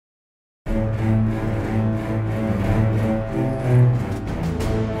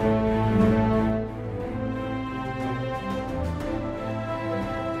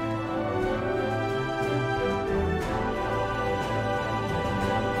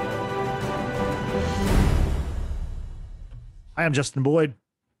Hi, I'm Justin Boyd.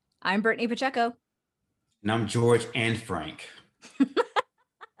 I'm Brittany Pacheco, And I'm George and Frank.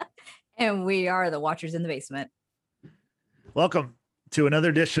 and we are the Watchers in the Basement. Welcome to another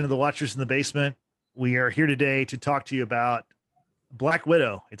edition of the Watchers in the Basement. We are here today to talk to you about Black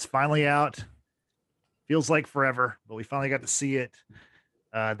Widow. It's finally out. Feels like forever, but we finally got to see it.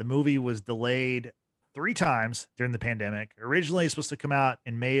 The movie was delayed 3 times during the pandemic. Originally, it's supposed to come out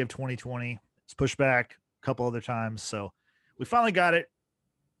in May of 2020. It's pushed back a couple other times. So we finally got it.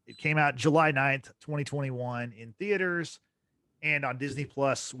 It came out July 9th, 2021 in theaters and on Disney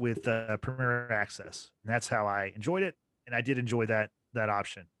Plus with Premiere Access. And that's how I enjoyed it. And I did enjoy that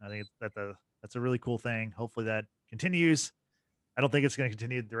option. I think that's a really cool thing. Hopefully that continues. I don't think it's going to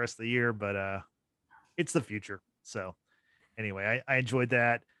continue the rest of the year, but it's the future. So anyway, I enjoyed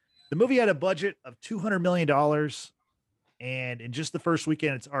that. The movie had a budget of $200 million. And in just the first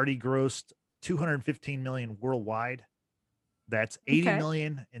weekend, it's already grossed $215 million worldwide. That's 80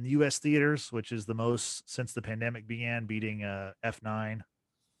 million in the US theaters, which is the most since the pandemic began, beating F9.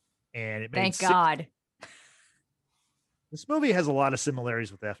 And it made Thank God. This movie has a lot of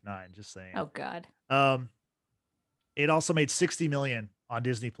similarities with F9, just saying. Oh God. It also made 60 million on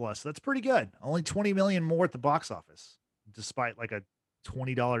Disney Plus. So that's pretty good. Only 20 million more at the box office, despite like a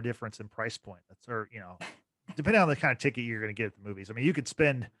 $20 difference in price point. Depending on the kind of ticket you're going to get at the movies. I mean, you could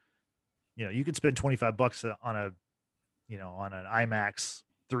spend $25 on an IMAX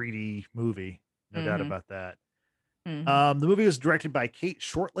 3D movie. No doubt about that. Mm-hmm. The movie was directed by Kate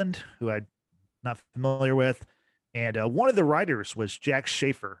Shortland, who I'm not familiar with. And one of the writers was Jack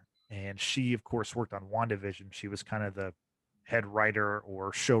Schaefer. And she, of course, worked on WandaVision. She was kind of the head writer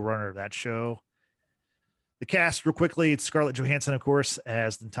or showrunner of that show. The cast, real quickly, it's Scarlett Johansson, of course,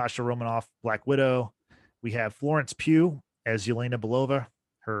 as Natasha Romanoff, Black Widow. We have Florence Pugh as Yelena Belova,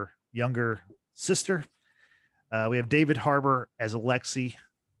 her younger sister. We have David Harbour as Alexei.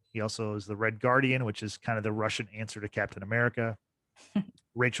 He also is the Red Guardian, which is kind of the Russian answer to Captain America.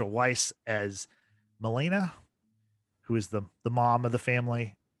 Rachel Weisz as Melina, who is the mom of the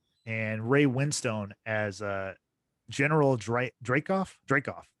family. And Ray Winstone as General Dreykov,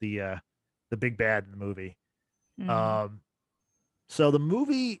 the big bad in the movie. Mm-hmm. So the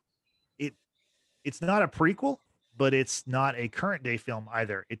movie, it's not a prequel, but it's not a current day film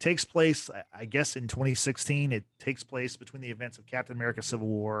either. It takes place, I guess, in 2016. It takes place between the events of Captain America Civil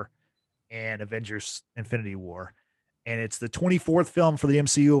War and Avengers Infinity War. And it's the 24th film for the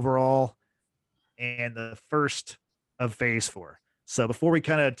MCU overall and the first of Phase 4. So before we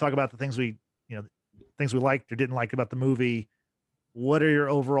kind of talk about the things we liked or didn't like about the movie, what are your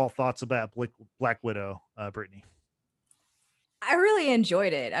overall thoughts about Black Widow, Brittany? I really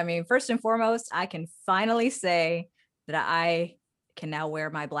enjoyed it. I mean, first and foremost, I can finally say that I can now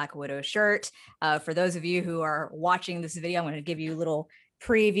wear my Black Widow shirt. For those of you who are watching this video, I'm going to give you a little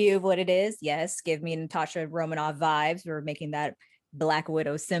preview of what it is. Yes, give me Natasha Romanoff vibes. We're making that Black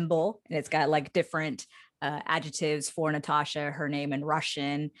Widow symbol, and it's got like different adjectives for Natasha, her name in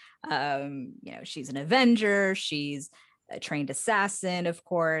Russian. She's an Avenger. She's a trained assassin, of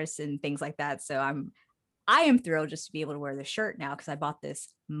course, and things like that. So I am thrilled just to be able to wear this shirt now because I bought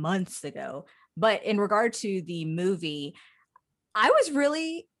this months ago. But in regard to the movie, I was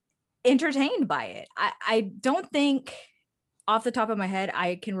really entertained by it. I don't think off the top of my head,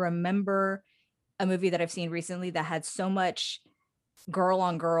 I can remember a movie that I've seen recently that had so much girl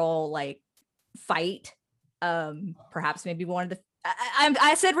on girl like fight. Perhaps maybe one of the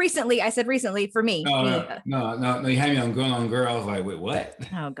I said recently for me. No, you had me on girl. I was like, wait, what?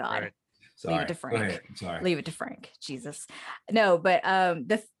 Oh God. Right. Sorry. Leave it to Frank. Go ahead. Sorry. Leave it to Frank. Jesus. No, but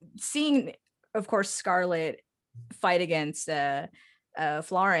the seeing, of course, Scarlett fight against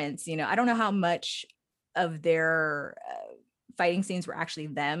Florence, I don't know how much of their fighting scenes were actually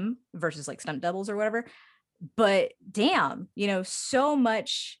them versus like stunt doubles or whatever. But damn, so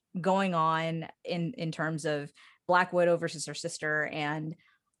much going on in terms of Black Widow versus her sister. And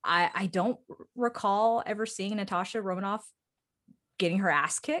I don't recall ever seeing Natasha Romanoff getting her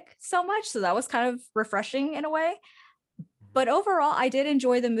ass kicked so much. So that was kind of refreshing in a way. But overall, I did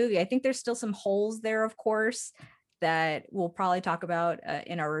enjoy the movie. I think there's still some holes there, of course, that we'll probably talk about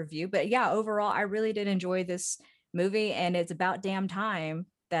in our review. But yeah, overall, I really did enjoy this movie. And it's about damn time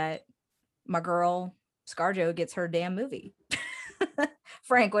that my girl ScarJo gets her damn movie.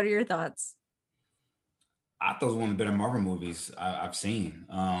 Frank, what are your thoughts? I thought it was one of the better Marvel movies I've seen.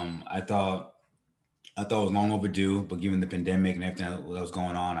 I thought it was long overdue, but given the pandemic and everything that was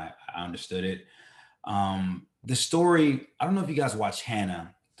going on, I understood it. The story, I don't know if you guys watch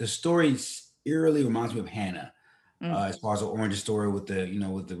Hannah. The story eerily reminds me of Hannah, as far as the origin story with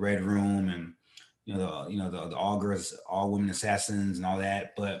the red room and the augurs, all women assassins and all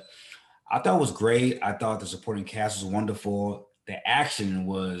that. But I thought it was great. I thought the supporting cast was wonderful. The action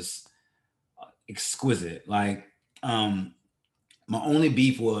was exquisite. Like, my only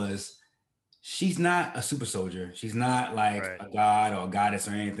beef was she's not a super soldier. She's not like Right. a god or a goddess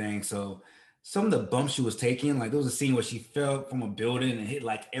or anything. So some of the bumps she was taking, like there was a scene where she fell from a building and hit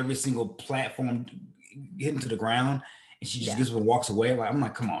like every single platform, hitting to the ground, and she just gets up and walks away. Like, I'm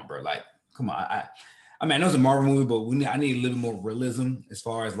like, come on, bro. Like, come on. I mean, I know it's a Marvel movie, but I need a little more realism as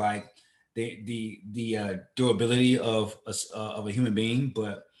far as like the durability of a human being.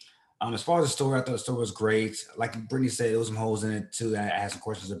 But as far as the story, I thought the story was great. Like Brittany said, there was some holes in it too that I had some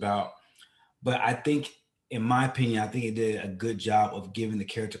questions about. But I think, in my opinion, I think it did a good job of giving the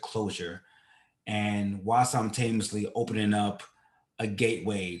character closure, and while simultaneously opening up a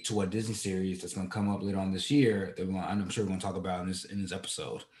gateway to a Disney series that's going to come up later on this year that I'm sure we're going to talk about in this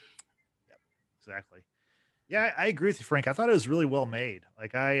episode. Yep, exactly. Yeah, I agree with you, Frank. I thought it was really well made.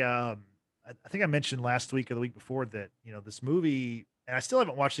 Like I think I mentioned last week or the week before that, this movie, and I still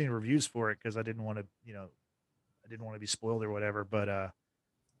haven't watched any reviews for it because I didn't want to, I didn't want to be spoiled or whatever. But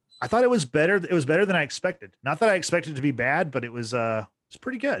I thought it was better. It was better than I expected. Not that I expected it to be bad, but it's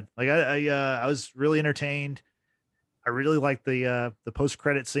pretty good. Like I was really entertained. I really liked the post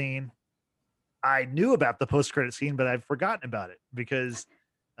credit scene. I knew about the post credit scene, but I'd forgotten about it because,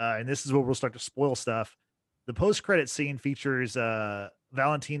 and this is where we'll start to spoil stuff. The post credit scene features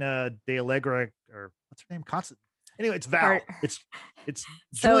Valentina De Allegra, or what's her name? Constant. Anyway, it's Val. It's So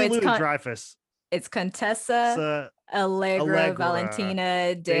Julie it's Louis-Dreyfus. It's Contessa Allegra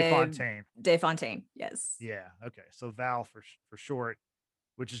Valentina de Fontaine. Yes. Yeah. Okay. So Val for short,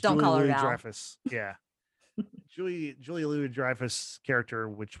 which is Don't Julie call her Louis-Dreyfus. Yeah. Julia Louis-Dreyfus character,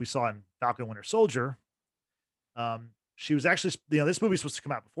 which we saw in Falcon Winter Soldier. She was actually, this movie was supposed to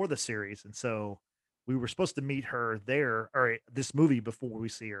come out before the series, and so we were supposed to meet her there, or this movie before we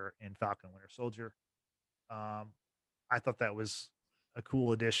see her in Falcon Winter Soldier. I thought that was a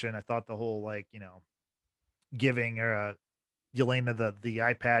cool addition. I thought the whole giving Yelena the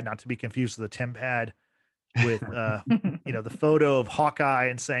iPad, not to be confused with the TemPad, with the photo of Hawkeye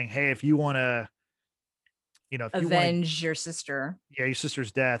and saying, "Hey, if you want to." If avenge your sister, your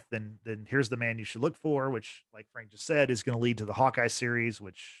sister's death, then here's the man you should look for, which, like Frank just said, is going to lead to the Hawkeye series,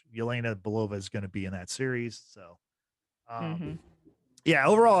 which Yelena Belova is going to be in that series. So, yeah,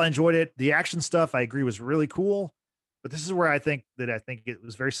 overall, I enjoyed it. The action stuff, I agree, was really cool. But this is where I think it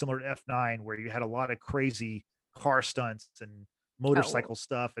was very similar to F9, where you had a lot of crazy car stunts and motorcycle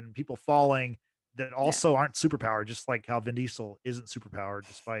stuff and people falling that also aren't superpowered, just like how Vin Diesel isn't superpowered,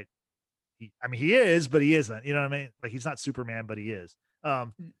 despite he is, but he isn't. You know what I mean? Like, he's not Superman, but he is.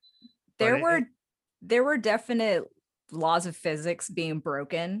 There were definite laws of physics being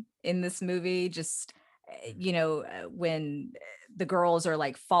broken in this movie. Just when the girls are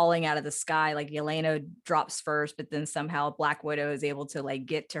like falling out of the sky, like Yelena drops first, but then somehow Black Widow is able to like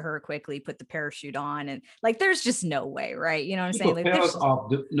get to her quickly, put the parachute on, and like there's just no way, right? You know what I'm saying?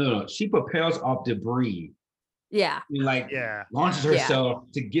 She propels off debris. Yeah. Launches herself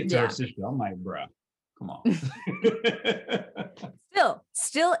to get to her sister. I'm like, bro, come on.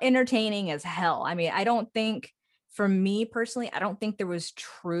 Still entertaining as hell. I mean, I don't think, for me personally, I don't think there was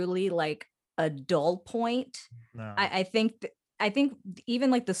truly like a dull point. No. I think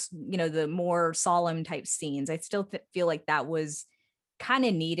even like this, the more solemn type scenes, I still feel like that was kind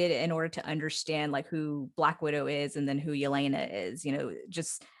of needed in order to understand like who Black Widow is and then who Yelena is,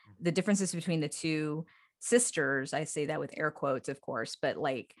 just the differences between the two sisters. I say that with air quotes, of course, but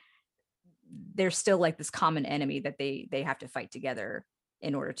like there's still like this common enemy that they have to fight together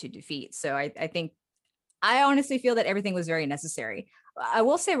in order to defeat. So I honestly feel that everything was very necessary. I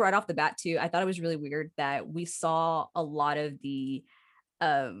will say right off the bat too, I thought it was really weird that we saw a lot of the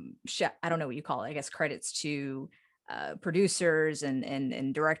I don't know what you call it, I guess credits to producers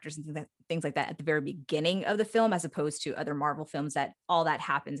and directors and things like that at the very beginning of the film, as opposed to other Marvel films that all that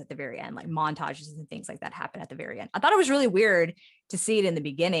happens at the very end, like montages and things like that happen at the very end. I thought it was really weird to see it in the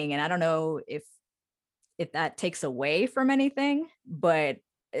beginning, and I don't know if that takes away from anything, but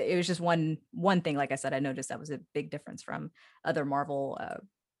it was just one thing. Like I said, I noticed that was a big difference from other Marvel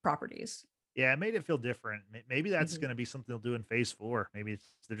properties. Yeah, it made it feel different. Maybe that's going to be something they'll do in Phase 4. Maybe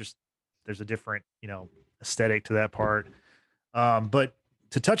there's a different aesthetic to that part. But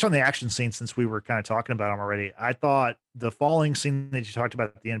to touch on the action scene, since we were kind of talking about them already, I thought the falling scene that you talked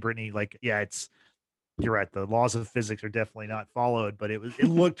about at the end, Brittany, like, yeah, you're right. The laws of physics are definitely not followed, but it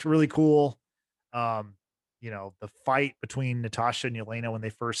looked really cool. The fight between Natasha and Yelena when they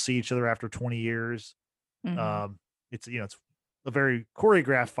first see each other after 20 years. It's a very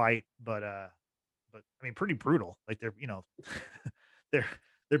choreographed fight, but but I mean, pretty brutal. Like they're, they're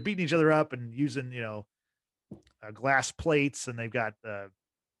they're beating each other up and using, glass plates, and they've got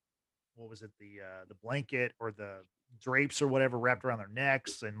what was it, the blanket or the drapes or whatever wrapped around their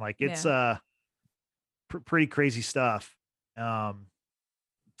necks, and like it's Yeah. pretty crazy stuff. Um,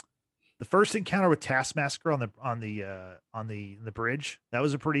 the first encounter with Taskmaster on the bridge, that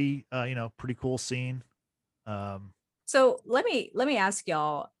was a pretty pretty cool scene. So let me ask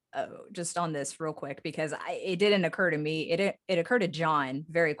y'all just on this real quick, because it didn't occur to me. It occurred to John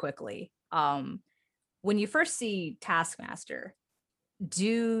very quickly. When you first see Taskmaster,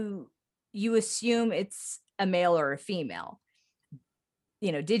 do you assume it's a male or a female?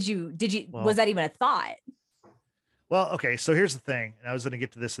 Did you was that even a thought? Well, okay, so here's the thing, and I was going to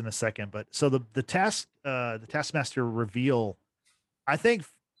get to this in a second, but so the Taskmaster reveal, I think,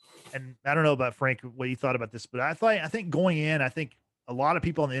 and I don't know about Frank what you thought about this, but I think going in, I think a lot of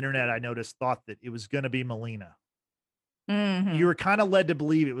people on the internet I noticed thought that it was going to be Melina. Mm-hmm. You were kind of led to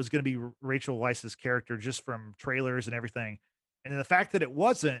believe it was going to be Rachel Weisz's character just from trailers and everything, and the fact that it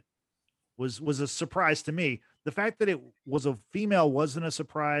wasn't was a surprise to me. The fact that it was a female wasn't a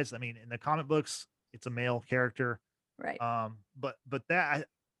surprise. I mean, in the comic books, it's a male character. Right. But that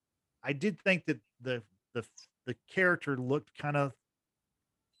I did think that the character looked kind of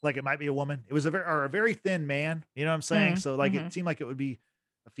like it might be a woman. It was a very thin man, you know what I'm saying? So like it seemed like it would be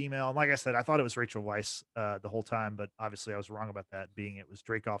a female. And like I said, I thought it was Rachel Weisz the whole time, but obviously I was wrong about that, being it was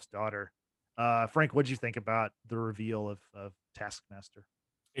Dreykov's daughter. Frank, what'd you think about the reveal of Taskmaster?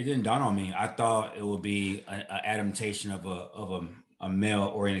 It didn't dawn on me. I thought it would be an adaptation of a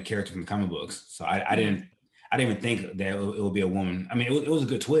male oriented character from the comic books. So I didn't even think that it would be a woman. I mean, it was a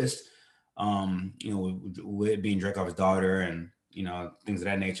good twist. With it being Dreykov's daughter and things of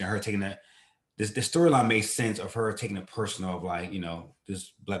that nature. And her taking the storyline makes sense of her taking it personal of like,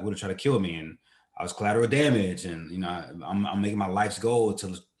 this Black Widow tried to kill me and I was collateral damage, and I'm making my life's goal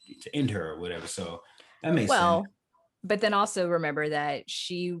to end her or whatever. So that makes sense. But then also remember that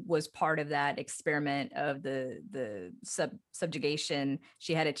she was part of that experiment of the subjugation.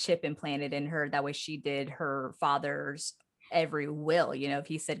 She had a chip implanted in her. That way she did her father's every will. If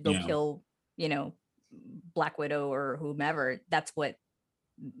he said, go kill, Black Widow or whomever, that's what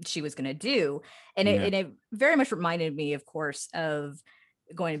she was going to do. And it very much reminded me, of course, of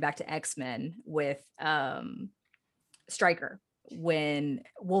going back to X-Men with Stryker, when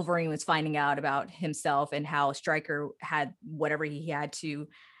Wolverine was finding out about himself and how Stryker had whatever he had to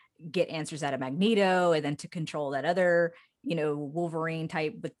get answers out of Magneto and then to control that other, Wolverine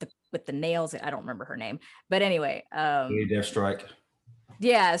type with the nails. I don't remember her name, but anyway, Deathstrike.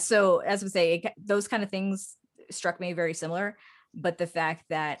 Yeah. So as I say, those kind of things struck me very similar, but the fact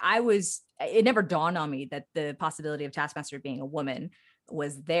that it never dawned on me that the possibility of Taskmaster being a woman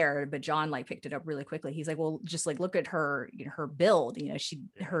was there, but John picked it up really quickly. He's like, well, just look at her, her build,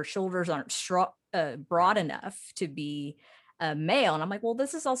 her shoulders aren't broad enough to be a male. And I'm like, well,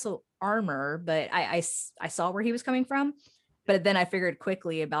 this is also armor, but I saw where he was coming from. But then I figured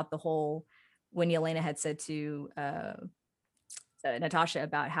quickly about the whole, when Yelena had said to Natasha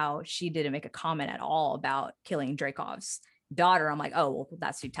about how she didn't make a comment at all about killing Dreykov's daughter. I'm like, oh, well,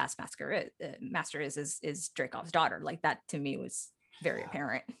 that's who Taskmaster is Dreykov's daughter. That to me was very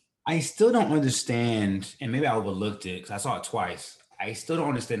apparent. I still don't understand, and maybe I overlooked it because I saw it twice. I still don't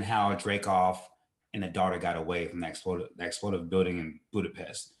understand how Dreykov and the daughter got away from the explosive building in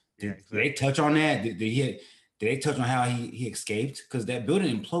Budapest. Did they touch on that? Did they touch on how he escaped? Because that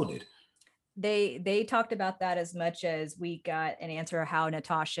building imploded. They talked about that as much as we got an answer of how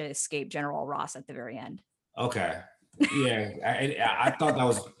Natasha escaped General Ross at the very end. Okay. Yeah. I thought that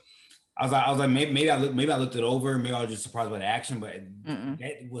was. I was like, maybe I looked it over. Maybe I was just surprised by the action, but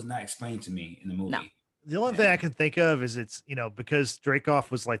that was not explained to me in the movie. No. The only thing I can think of is it's, because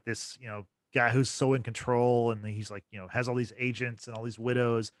Dreykov was like this, guy who's so in control, and he's like, has all these agents and all these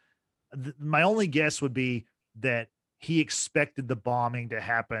widows. My only guess would be that he expected the bombing to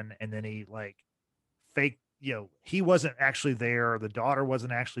happen, and then he fake, he wasn't actually there. The daughter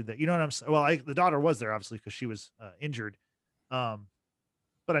wasn't actually there. You know what I'm saying? Well, the daughter was there obviously because she was injured.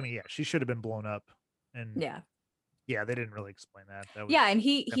 But I mean, yeah, she should have been blown up. And they didn't really explain that. And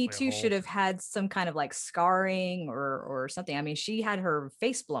he too should have had some kind of scarring or something. I mean, she had her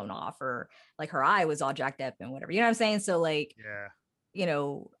face blown off, or her eye was all jacked up and whatever. You know what I'm saying? So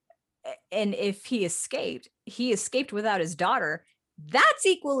and if he escaped without his daughter, that's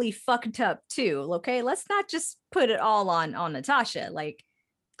equally fucked up too. Okay, let's not just put it all on Natasha.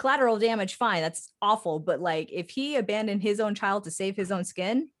 Collateral damage, fine, that's awful, but if he abandoned his own child to save his own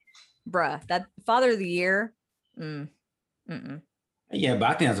skin, bruh, that Father of the Year, Yeah, but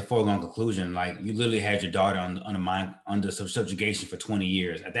I think that's a foregone conclusion. Like you literally had your daughter under subjugation for 20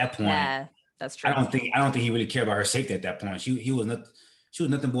 years. At that point, Yeah, that's true. I don't think he really cared about her safety at that point. She was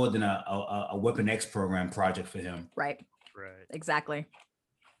nothing more than a Weapon X program project for him. Right. Exactly.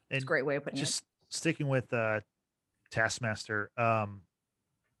 It's a great way of putting just sticking with Taskmaster.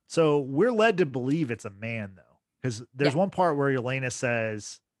 So we're led to believe it's a man though, because there's one part where Yelena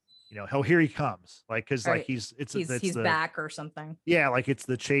says, you know, "Oh, here he comes," like because like he's back or something. Yeah, like it's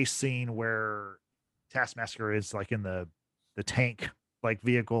the chase scene where Taskmaster is like in the tank like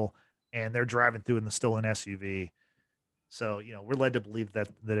vehicle, and they're driving through in the stolen SUV. So you know, we're led to believe that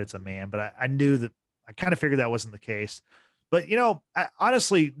it's a man, but I knew that I kind of figured that wasn't the case. But you know,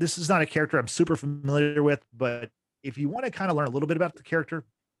 honestly, this is not a character I'm super familiar with. But if you want to kind of learn a little bit about the character,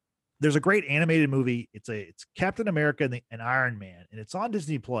 there's a great animated movie. It's Captain America and Iron Man, and it's on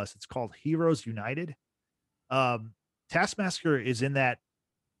Disney Plus. It's called Heroes United. Taskmaster is in that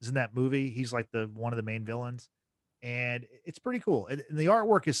movie. He's like one of the main villains, and it's pretty cool. And the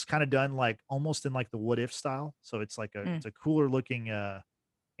artwork is kind of done like almost in like the What If style. So it's like it's a cooler looking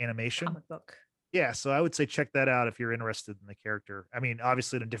animation comic book. Yeah, so I would say check that out if you're interested in the character. I mean,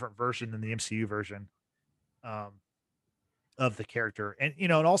 obviously in a different version than the MCU version. Of the character. And, you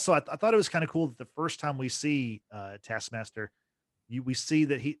know, and also I thought it was kind of cool that the first time we see Taskmaster, we see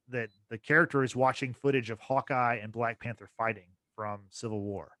that the character is watching footage of Hawkeye and Black Panther fighting from Civil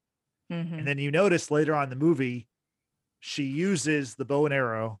War. Mm-hmm. And then you notice later on in the movie, she uses the bow and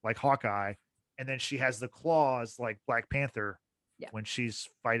arrow like Hawkeye, and then she has the claws like Black Panther when she's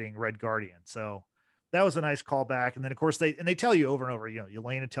fighting Red Guardian. So that was a nice callback. And then of course they tell you over and over, you know,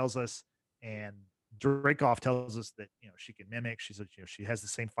 Yelena tells us, and Dreykov tells us that, you know, she can mimic. She's you know, she has the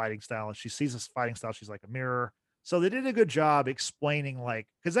same fighting style. And she sees this fighting style. She's like a mirror. So they did a good job explaining, like,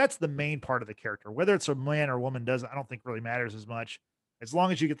 because that's the main part of the character. Whether it's a man or a woman I don't think really matters as much, as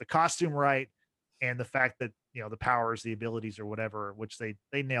long as you get the costume right and the fact that, you know, the powers, the abilities or whatever, which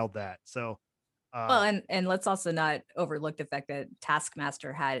they nailed that. So well, and let's also not overlook the fact that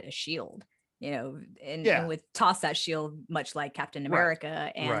Taskmaster had a shield, you know, and would toss that shield much like Captain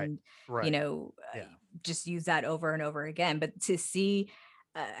America, and you know, just use that over and over again. But to see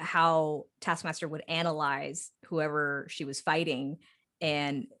how Taskmaster would analyze whoever she was fighting,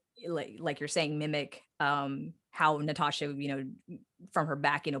 and like you're saying, mimic how Natasha, you know, from her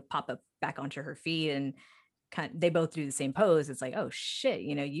back, you know, pop up back onto her feet, and they both do the same pose. It's like, oh shit,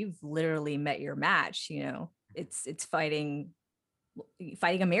 you know, you've literally met your match. You know, it's fighting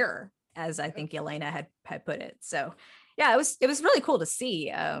a mirror, as I think Yelena had put it. So yeah, it was really cool to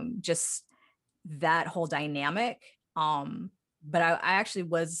see just that whole dynamic. But I actually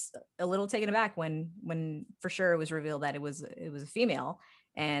was a little taken aback when for sure it was revealed that it was a female,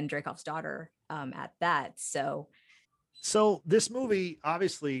 and Dreykov's daughter at that. So this movie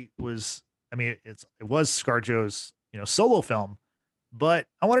obviously was, I mean, it was ScarJo's, you know, solo film, but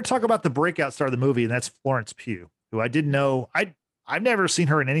I want to talk about the breakout star of the movie, and that's Florence Pugh, who I didn't know. I've never seen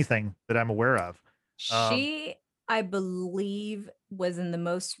her in anything that I'm aware of. She, I believe, was in the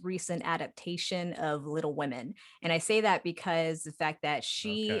most recent adaptation of Little Women. And I say that because the fact that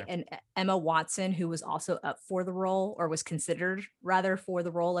she and Emma Watson, who was also up for the role, or was considered rather for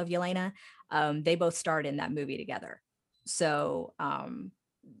the role of Yelena, they both starred in that movie together. So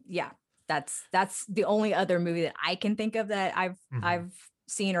yeah, that's the only other movie that I can think of that I've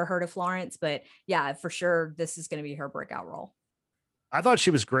seen or heard of Florence. But yeah, for sure, this is going to be her breakout role. I thought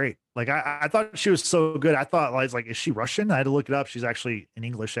she was great. Like I thought she was so good. I thought I was like, is she Russian? I had to look it up. She's actually an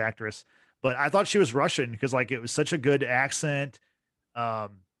English actress, but I thought she was Russian because like it was such a good accent.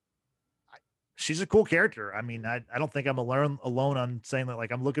 She's a cool character. I mean, I don't think I'm alone on saying that.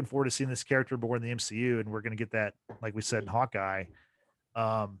 Like I'm looking forward to seeing this character more in the MCU, and we're going to get that, like we said, in Hawkeye.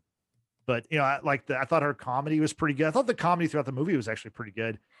 But you know, I thought her comedy was pretty good. I thought the comedy throughout the movie was actually pretty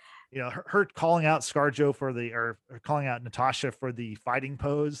good. You know, her calling out ScarJo or calling out Natasha for the fighting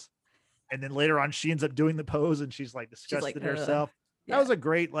pose. And then later on, she ends up doing the pose and she's like disgusted at herself. Yeah. That was a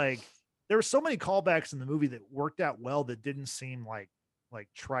great, like, there were so many callbacks in the movie that worked out well that didn't seem like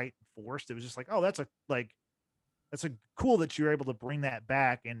trite and forced. It was just like, oh, that's a cool that you're able to bring that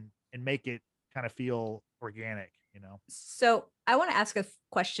back and make it kind of feel organic, you know? So I want to ask a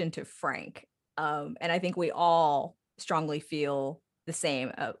question to Frank. And I think we all strongly feel the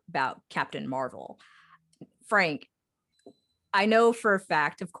same about Captain Marvel. Frank, I know for a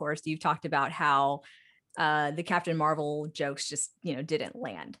fact, of course, you've talked about how the Captain Marvel jokes just, you know, didn't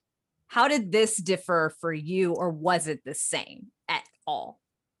land. How did this differ for you, or was it the same at all?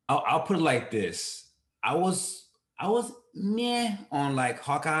 I'll put it like this. I was meh on like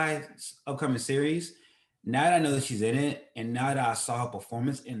Hawkeye's upcoming series. now that I know that she's in it, and now that I saw her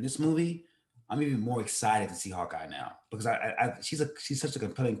performance in this movie, I'm even more excited to see Hawkeye now because she's such a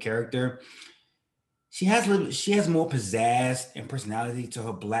compelling character. She has more pizzazz and personality to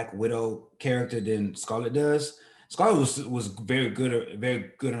her Black Widow character than Scarlet does. Scarlet was very good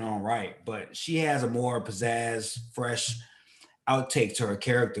and all right, but she has a more pizzazz, fresh outtake to her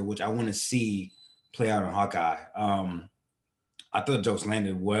character, which I want to see play out on Hawkeye. I thought the jokes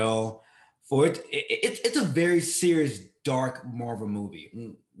landed well. For it's a very serious, dark Marvel movie.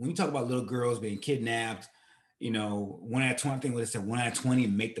 When you talk about little girls being kidnapped, you know, 1 out of 20, I think what it said, 1 out of 20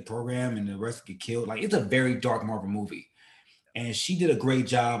 make the program and the rest get killed. Like, it's a very dark Marvel movie. And she did a great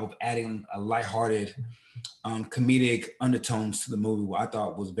job of adding a lighthearted, comedic undertones to the movie, what I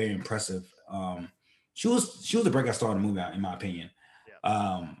thought was very impressive. She was the breakout star in the movie, in my opinion.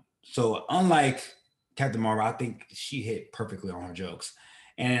 Yeah. So unlike Captain Marvel, I think she hit perfectly on her jokes.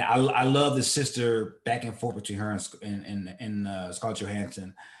 And I love the sister back and forth between her and Scarlett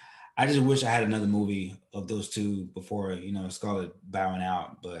Johansson. I just wish I had another movie of those two before, you know, Scarlett bowing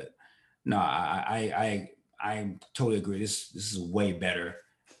out. But no, I totally agree. This is way better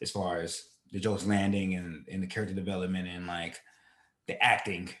as far as the jokes landing and the character development and like the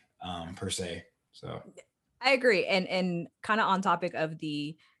acting per se. So I agree. And kind of on topic of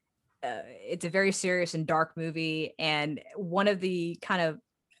the it's a very serious and dark movie. And one of the kind of,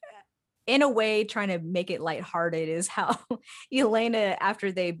 in a way, trying to make it lighthearted is how Elena,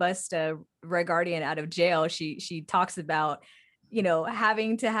 after they bust Red Guardian out of jail, she talks about, you know,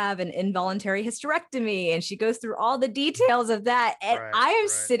 having to have an involuntary hysterectomy, and she goes through all the details of that. And I am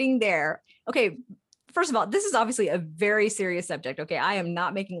sitting there. Okay, first of all, this is obviously a very serious subject. Okay, I am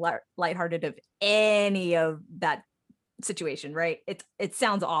not making lighthearted of any of that situation, right? It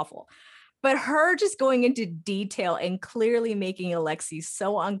sounds awful, but her just going into detail and clearly making Alexei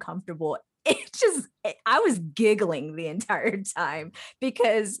so uncomfortable, I was giggling the entire time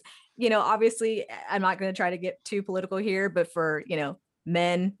because, you know, obviously I'm not going to try to get too political here, but for, you know,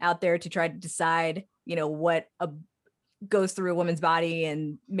 men out there to try to decide, you know, what goes through a woman's body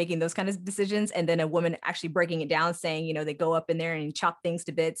and making those kind of decisions, and then a woman actually breaking it down saying, you know, they go up in there and chop things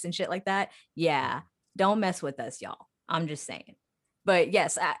to bits and shit like that. Yeah, don't mess with us, y'all. I'm just saying. But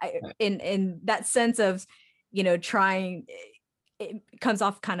yes, in that sense of, you know, trying, it comes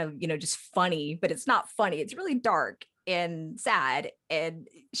off kind of, you know, just funny, but it's not funny. It's really dark and sad. And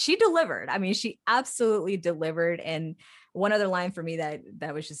she delivered. I mean, she absolutely delivered. And one other line for me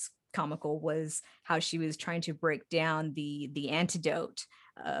that was just comical was how she was trying to break down the antidote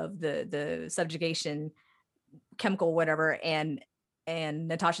of the subjugation chemical, whatever. And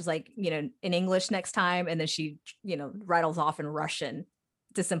Natasha's like, you know, in English next time. And then she, you know, rattles off in Russian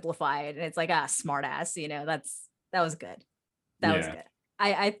to simplify it. And it's like, smart ass, you know, that was good. That was good.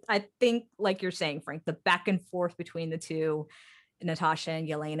 I think, like you're saying, Frank, the back and forth between the two, Natasha and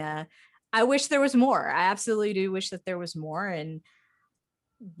Yelena, I wish there was more. I absolutely do wish that there was more.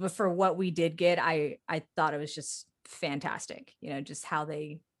 But for what we did get, I thought it was just fantastic, you know, just how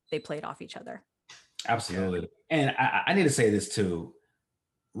they played off each other. Absolutely. And I need to say this too.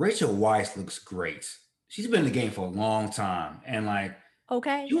 Rachel Weisz looks great. She's been in the game for a long time. And like,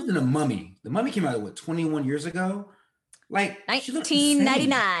 okay, she was in The Mummy. The Mummy came out, 21 years ago? Like,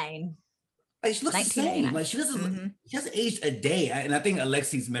 1999. Like, she looks the same. Like, she doesn't, she hasn't aged a day. And I think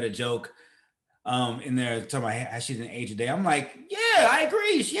Alexei's made a joke in there talking about how she didn't age a day. I'm like, yeah, I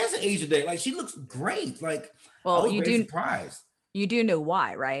agree. She hasn't aged a day. Like, she looks great. Like, well, I was very surprised. You do know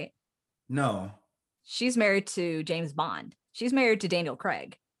why, right? No. She's married to James Bond. She's married to Daniel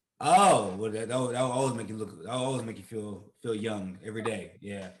Craig. Oh, well, that always make you feel young every day.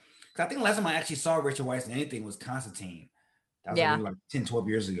 Yeah. Cause I think the last time I actually saw Rachel Weisz in anything was Constantine. That was like 10, 12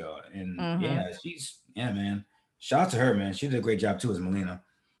 years ago. And yeah, man. Shout out to her, man. She did a great job too as Melina.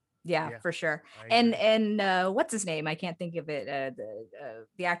 Yeah, for sure. And what's his name? I can't think of it.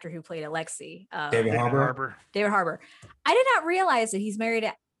 The actor who played Alexei. David Harbour. David Harbour. I did not realize that he's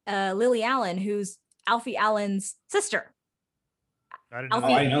married to Lily Allen, who's Alfie Allen's sister. I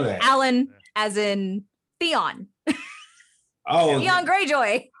didn't know that. Allen, as in Theon. Oh, Theon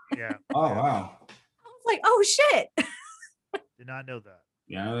Greyjoy. Yeah. Oh, wow. I was like, oh shit. Did not know that.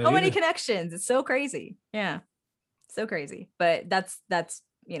 Yeah. So many connections. It's so crazy. Yeah. So crazy. But that's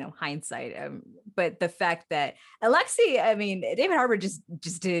you know, hindsight. But the fact that Alexei, I mean, David Harbour just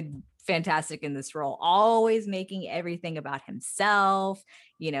did fantastic in this role, always making everything about himself,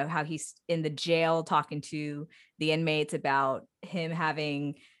 you know, how he's in the jail talking to the inmates about him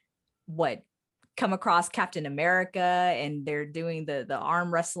having come across Captain America, and they're doing the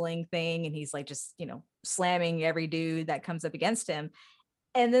arm wrestling thing, and he's like just, you know, slamming every dude that comes up against him.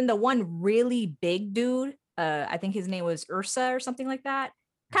 And then the one really big dude, I think his name was Ursa or something like that,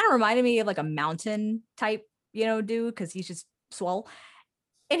 kind of reminded me of like a mountain type, dude, because he's just swole.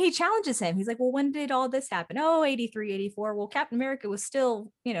 And he challenges him. He's like, well, when did all this happen? Oh, 83, 84. Well, Captain America was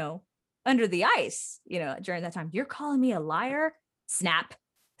still, under the ice, during that time. You're calling me a liar? Snap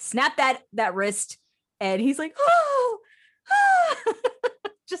that wrist. And he's like, oh,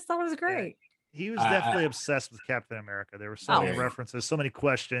 just thought it was great. He was definitely obsessed with Captain America. There were so many references, so many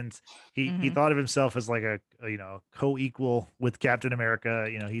questions. He thought of himself as like a co-equal with Captain America.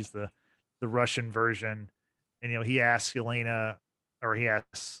 He's the Russian version. And he asked Yelena, or he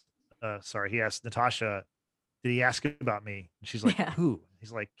asked Natasha, did he ask about me? And she's like, who?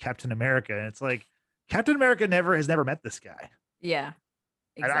 He's like, Captain America. And it's like, Captain America has never met this guy. Yeah.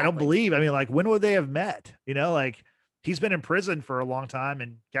 Exactly. I don't believe. I mean, like, when would they have met? Like, he's been in prison for a long time,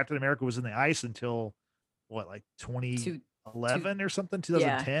 and Captain America was in the ice until what, like 2011 or something,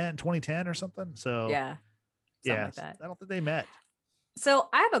 2010, 2010 or something. So like that. I don't think they met. So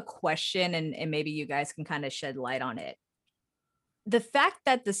I have a question, and maybe you guys can kind of shed light on it. The fact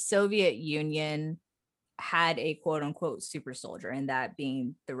that the Soviet Union had a quote unquote super soldier, and that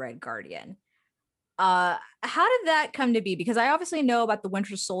being the Red Guardian. How did that come to be? Because I obviously know about the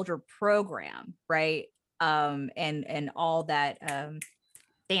Winter Soldier program, right? And all that.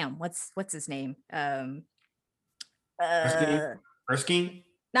 Damn, what's his name? Erskine?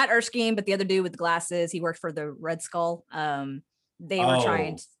 Not Erskine, but the other dude with the glasses. He worked for the Red Skull. They were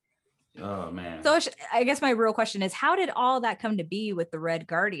trying to. Oh man. So I guess my real question is, how did all that come to be with the Red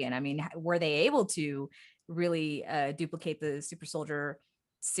Guardian? I mean, were they able to really duplicate the super soldier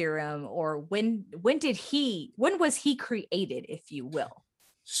serum, or when was he created, if you will?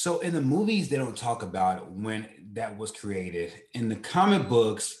 So in the movies, they don't talk about when that was created. In the comic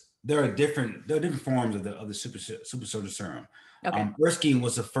books, there are different forms of the super soldier serum. Okay. Erskine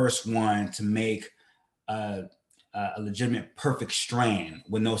was the first one to make a legitimate perfect strain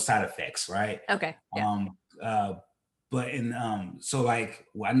with no side effects, right? Okay. Yeah. But so like,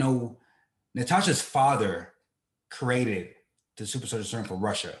 I know Natasha's father created the super soldier serum for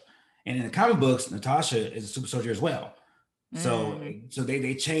Russia, and in the comic books, Natasha is a super soldier as well. So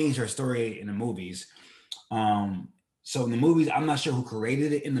they changed her story in the movies. So in the movies, I'm not sure who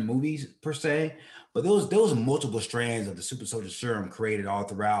created it in the movies per se, but there was multiple strands of the super soldier serum created all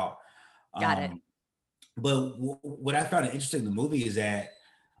throughout. Got it. But what I found interesting in the movie is that,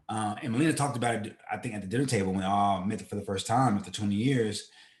 and Melina talked about it, I think, at the dinner table when we all met for the first time after 20 years.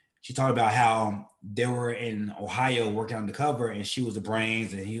 She talked about how they were in Ohio working undercover, and she was the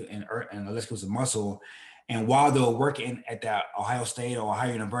brains, and Aleska was the muscle. And while they were working at that Ohio State or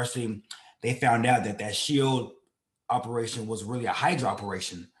Ohio University, they found out that SHIELD operation was really a Hydra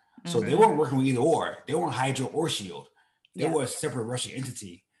operation. So they weren't working with either or. They weren't Hydra or SHIELD. They were a separate Russian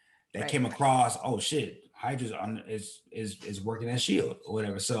entity that came across, oh shit, Hydra is working at SHIELD or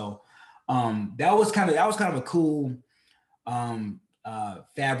whatever. So that was kind of a cool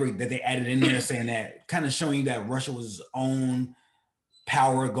fabric that they added in there, saying that, kind of showing you that Russia was its own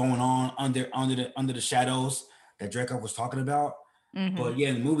power going on under the shadows that Dreykov was talking about. But yeah,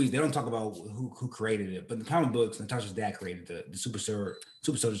 in the movies they don't talk about who created it. But in the comic books, Natasha's dad created the super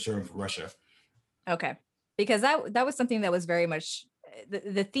soldier serum for Russia. Okay, because that was something that was very much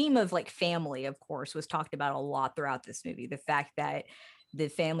the theme of, like, family, of course, was talked about a lot throughout this movie. The fact that the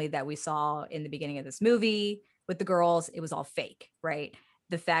family that we saw in the beginning of this movie with the girls, it was all fake, right?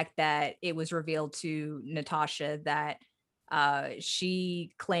 The fact that it was revealed to Natasha that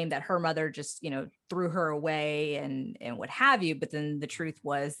she claimed that her mother just, threw her away and what have you. But then the truth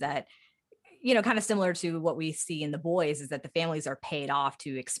was that, kind of similar to what we see in The Boys, is that the families are paid off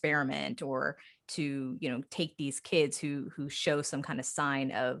to experiment or to, take these kids who show some kind of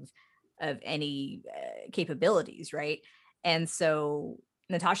sign of any capabilities, right? And so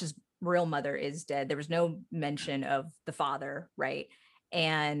Natasha's real mother is dead. There was no mention of the father, right?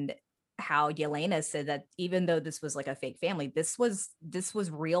 And how Yelena said that even though this was like a fake family, this was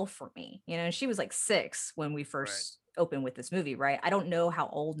real for me. She was like 6 when we first opened with this movie, right? I don't know how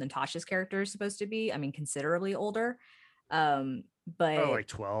old Natasha's character is supposed to be. I mean, considerably older. But like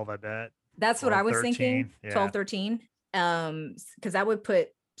 12, I bet. That's 12, what I was 13, thinking. yeah. 12, 13. Because that would put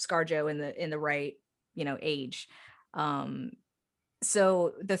ScarJo in the right, age.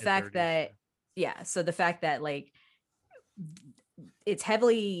 So the fact 30s, that, so the fact that, like, it's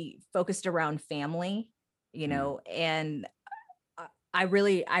heavily focused around family, and I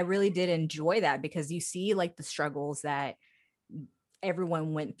really did enjoy that, because you see, like, the struggles that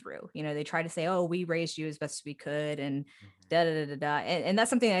everyone went through. They try to say, oh, we raised you as best as we could, and da da da da da. And that's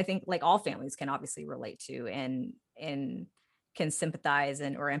something I think, like, all families can obviously relate to. And can sympathize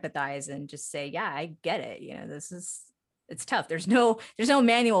or empathize and just say, yeah, I get it. It's tough. There's no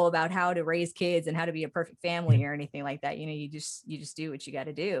manual about how to raise kids and how to be a perfect family or anything like that. You just do what you got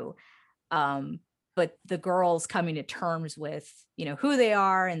to do. But the girls coming to terms with, who they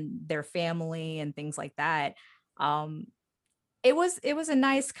are and their family and things like that. It was a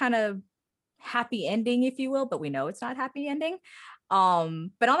nice kind of happy ending, if you will, but we know it's not happy ending. But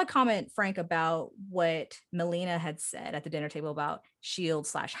on the comment, Frank, about what Melina had said at the dinner table about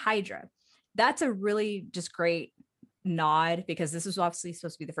SHIELD/Hydra, that's a really just great nod, because this was obviously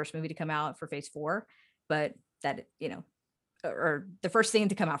supposed to be the first movie to come out for Phase 4, but that, or the first thing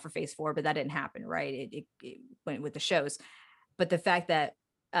to come out for Phase 4, but that didn't happen, right? It went with the shows. But the fact that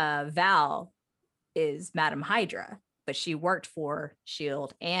Val is Madam Hydra, but she worked for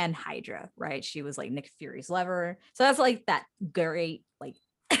SHIELD and Hydra, right? She was like Nick Fury's lover. So that's like that great, like,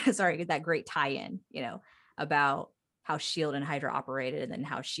 sorry, that great tie-in, about how SHIELD and Hydra operated, and then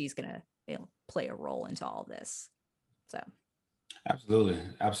how she's gonna play a role into all this. So absolutely.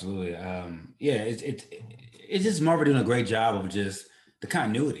 Yeah, it's just Marvel doing a great job of just the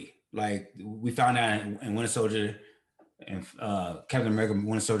continuity. Like, we found out in Winter Soldier and Captain America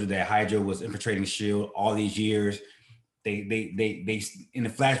Winter Soldier that Hydra was infiltrating SHIELD all these years. They in the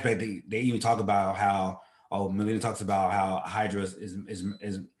flashback they even talk about how, Melina talks about how Hydra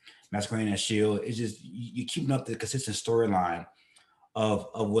is masquerading as SHIELD. It's just you keeping up the consistent storyline of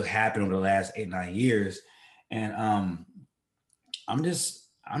what happened over the last 8-9 years. And I'm just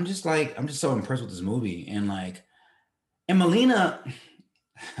so impressed with this movie. And Melina,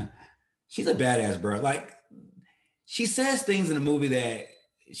 she's a badass, bro. Like, she says things in the movie that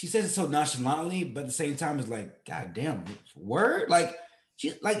she says it so nonchalantly, but at the same time, it's like, God damn, word. Like,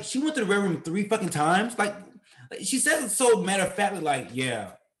 she went to the Red Room 3 fucking times. Like, she says it so matter of factly, like,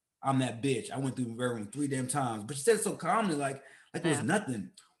 yeah, I'm that bitch. I went through the Red Room 3 damn times. But she said it so calmly, like it was nothing.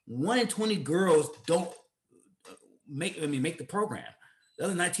 1 in 20 girls don't make the program. The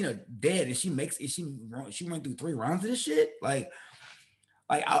other 19 are dead, and she went through 3 rounds of this shit. Like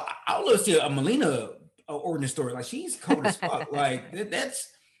I'll love to see a Melina origin story. Like, she's cold as fuck. Like, that's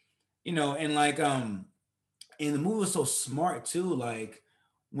and and the movie was so smart too. Like,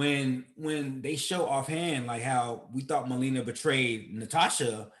 when they show offhand, like, how we thought Melina betrayed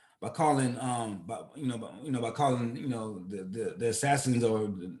Natasha by calling by calling the assassins, or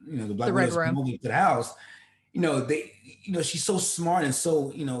the Black Widows moving to the house. She's so smart and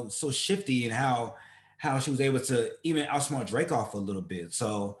so so shifty, and how she was able to even outsmart Dreykov a little bit.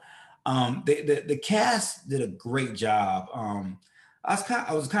 So the cast did a great job. I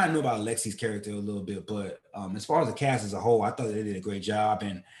was kind of know about Alexi's character a little bit, but as far as the cast as a whole, I thought they did a great job.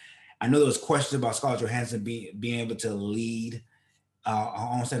 And I know there was questions about Scarlett Johansson being able to lead her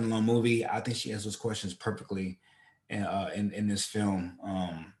own standalone movie. I think she answers those questions perfectly in this film.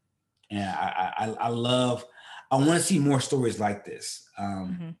 And I want to see more stories like this.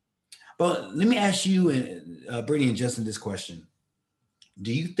 But let me ask you and Brittany and Justin this question: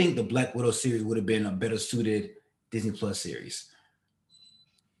 do you think the Black Widow series would have been a better suited Disney Plus series?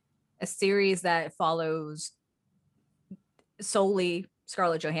 A series that follows solely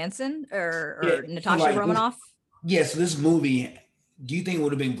Scarlett Johansson or Natasha Romanoff? So this movie, do you think it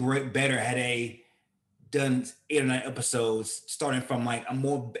would have been better had they done 8 or 9 episodes, starting from like a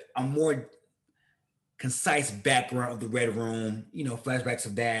more concise background of the Red Room, flashbacks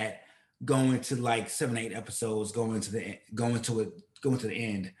of that, going to like 7 or 8 episodes, going to the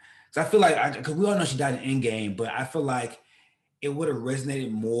end? So I feel like, because we all know she died in Endgame, but I feel like it would have resonated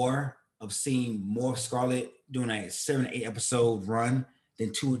more of seeing more of Scarlett doing a 7 or 8 episode run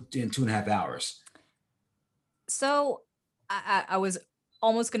than 2.5 hours. So I was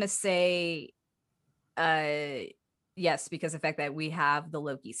almost gonna say yes, because the fact that we have the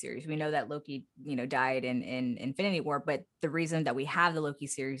Loki series, we know that Loki, died in Infinity War, but the reason that we have the Loki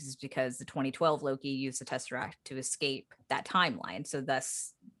series is because the 2012 Loki used the Tesseract to escape that timeline. So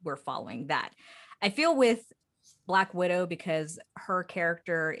thus we're following that. I feel with Black Widow, because her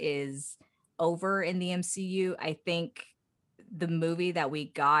character is over in the MCU, I think the movie that we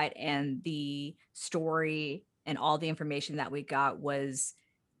got and the story and all the information that we got was,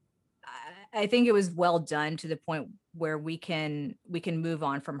 I think it was well done to the point where we can move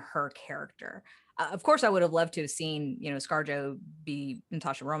on from her character. Of course, I would have loved to have seen, ScarJo be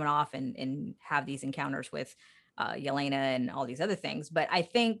Natasha Romanoff and have these encounters with Yelena and all these other things. But I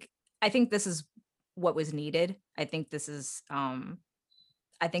think this is what was needed. I think this is,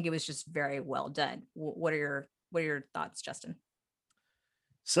 I think it was just very well done. What are your thoughts, Justin?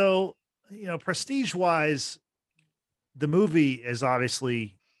 So, prestige wise, the movie is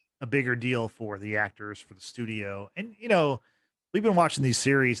obviously a bigger deal for the actors, for the studio. And, we've been watching these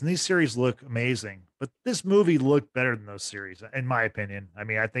series, and these series look amazing, but this movie looked better than those series, in my opinion. I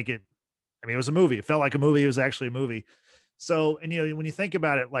mean, it was a movie. It felt like a movie. It was actually a movie. So, and when you think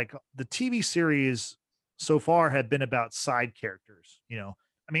about it, like the TV series so far have been about side characters.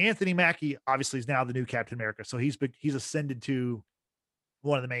 I mean, Anthony Mackie obviously is now the new Captain America, so he's ascended to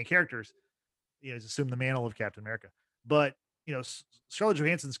one of the main characters. He's assumed the mantle of Captain America. But Scarlett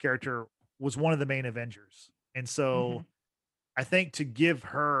Johansson's character was one of the main Avengers, and so I think to give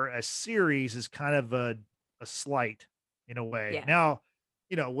her a series is kind of a slight in a way. Yeah. Now,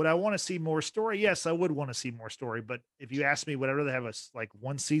 would I want to see more story? Yes, I would want to see more story. But if you ask me, would I rather have like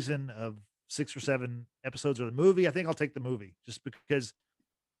one season of 6 or 7 episodes of the movie? I think I'll take the movie just because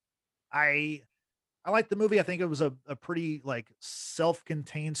I like the movie. I think it was a pretty like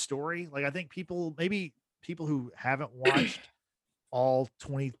self-contained story. Like I think maybe people who haven't watched all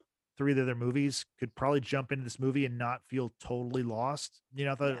 23 of their movies could probably jump into this movie and not feel totally lost.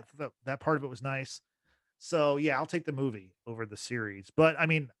 I thought that part of it was nice. So yeah, I'll take the movie over the series. But I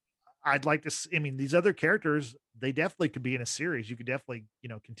mean, I'd like to. I mean, these other characters, they definitely could be in a series. You could definitely,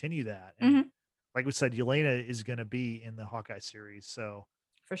 continue that. And like we said, Yelena is going to be in the Hawkeye series. So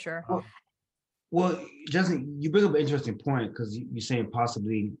for sure. Well, Justin, you bring up an interesting point because you're saying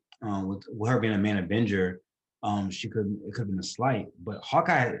possibly with her being a main Avenger, it could have been a slight. But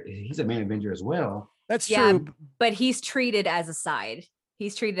Hawkeye, he's a main Avenger as well. That's true. But he's treated as a side.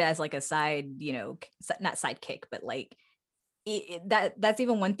 He's treated as like a side, not sidekick, but like that's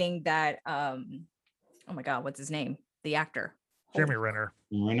even one thing that oh my God, what's his name? The actor. Jeremy Renner.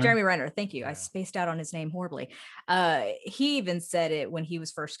 Jeremy Renner. Thank you. Yeah. I spaced out on his name horribly. He even said it when he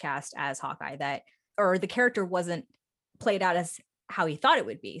was first cast as Hawkeye or the character wasn't played out as how he thought it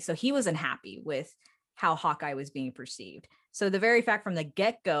would be. So he wasn't happy with how Hawkeye was being perceived. So the very fact from the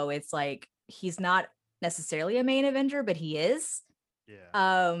get-go, it's like, he's not necessarily a main Avenger, but he is.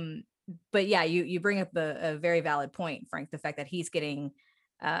 Yeah. But yeah, you bring up a very valid point, Frank, the fact that he's getting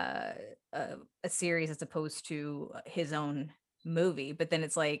a series as opposed to his own movie. But then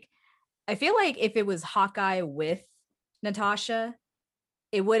it's like, I feel like if it was Hawkeye with Natasha,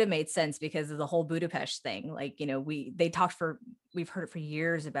 it would have made sense because of the whole Budapest thing. Like, we've heard it for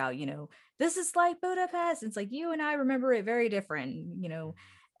years about, this is like Budapest. It's like, you and I remember it very different,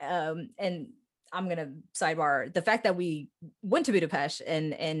 and I'm going to sidebar the fact that we went to Budapest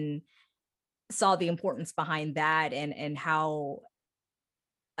and saw the importance behind that and how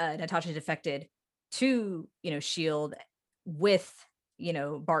Natasha defected to, SHIELD with,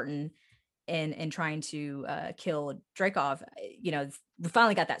 Barton and trying to kill Dreykov. We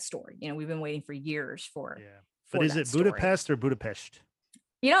finally got that story. We've been waiting for years for. Yeah. But is it story. Budapest or Budapest?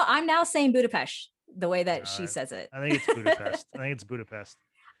 I'm now saying Budapest the way that she says it. I think it's Budapest.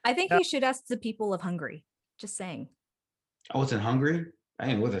 I think you should ask the people of Hungary. Just saying. Oh, it's in Hungary? I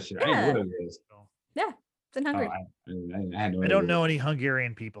ain't with that shit. Yeah. I ain't know what it is. Yeah, it's in Hungary. I don't know any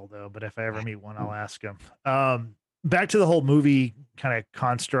Hungarian people though, but if I ever meet one, I'll ask them. Back to the whole movie kind of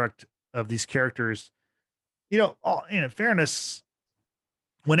construct of these characters. In fairness,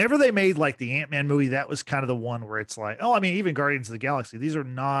 whenever they made like the Ant-Man movie, that was kind of the one where it's like, oh, I mean, even Guardians of the Galaxy, these are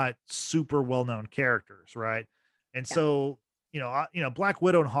not super well-known characters, right? And so, Black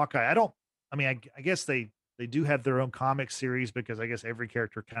Widow and Hawkeye, I guess they do have their own comic series because I guess every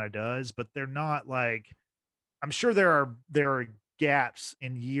character kind of does, but they're not like, I'm sure there are gaps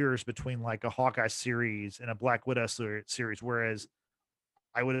in years between like a Hawkeye series and a Black Widow series, whereas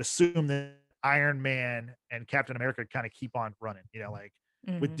I would assume that Iron Man and Captain America kind of keep on running,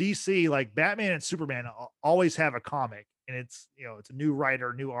 with DC, like Batman and Superman always have a comic and it's a new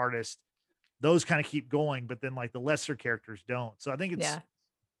writer, new artist. Those kind of keep going, but then like the lesser characters don't. So I think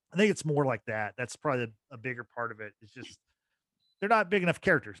it's more like that. That's probably a bigger part of it. It's just, they're not big enough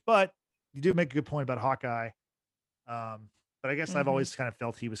characters, but you do make a good point about Hawkeye. But I guess I've always kind of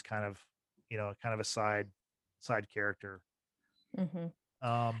felt he was kind of a side character.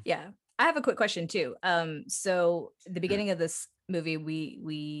 Yeah. I have a quick question too. So the beginning of this movie,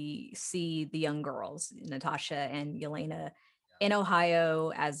 we see the young girls, Natasha and Yelena, in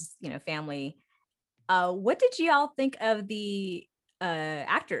Ohio as family. What did y'all think of the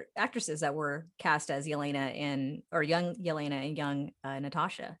actresses that were cast as young Yelena and young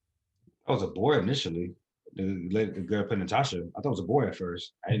Natasha? I was a boy initially. The girl played Natasha. I thought it was a boy at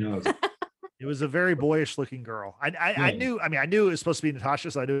first. I didn't know it was it was a very boyish looking girl. I knew it was supposed to be Natasha,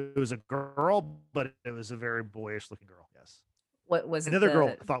 so I knew it was a girl, but it was a very boyish looking girl. Yes. What was another girl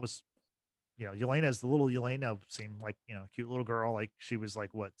I thought was, Yelena, as the little Yelena, seemed like, cute little girl. Like she was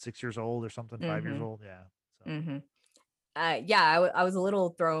like, what, 6 years old or something, 5 years old. Yeah. So. I was a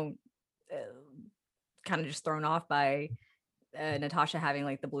little kind of just thrown off by Natasha having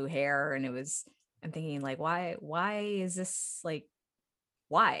like the blue hair, and I'm thinking like, why is this like,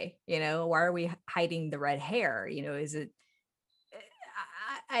 why, why are we hiding the red hair? Is it,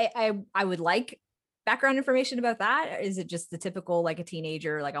 I would like background information about that. Is it just the typical, like a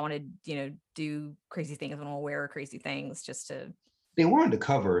teenager, like I want to, do crazy things, I want to wear crazy things just to. They were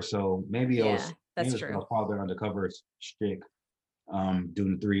undercover, so maybe it was, that's true. My father undercover strict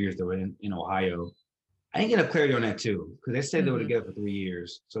during the 3 years they were in Ohio. I didn't get a clarity on that too, because they said they were together for 3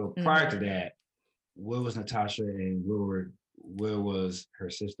 years. So prior to that, where was Natasha and where was her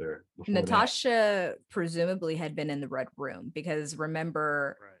sister? Natasha presumably had been in the Red Room, because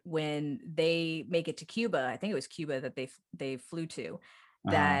remember when they make it to Cuba, I think it was Cuba that they flew to,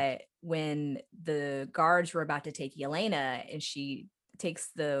 that when the guards were about to take Yelena and she takes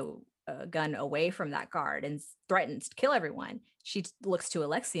the gun away from that guard and threatens to kill everyone, she looks to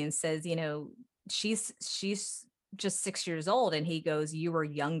Alexei and says, she's just 6 years old, and he goes, you were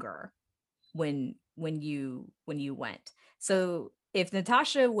younger when you went. So if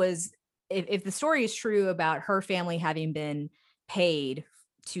Natasha was, if the story is true about her family having been paid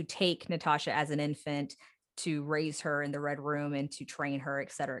to take Natasha as an infant, to raise her in the Red Room and to train her,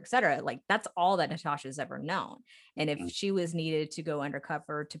 et cetera, like that's all that Natasha's ever known. And if she was needed to go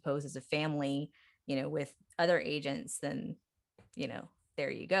undercover to pose as a family, with other agents, then, there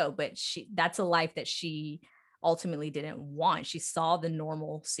you go. But that's a life that she ultimately didn't want. She saw the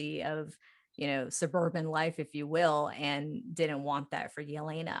normalcy of, suburban life, if you will, and didn't want that for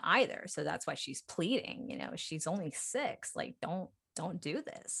Yelena either. So that's why she's pleading, she's only 6, like, don't do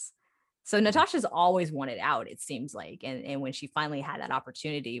this. So Natasha's always wanted out, it seems like. And when she finally had that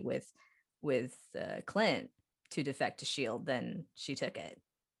opportunity with Clint to defect to S.H.I.E.L.D., then she took it.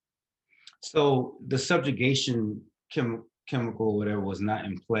 So the subjugation chemical, whatever, was not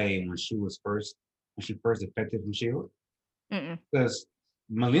in play when she first defected from S.H.I.E.L.D.? Because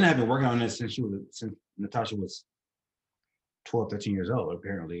Melina had been working on this since Natasha was 12, 13 years old,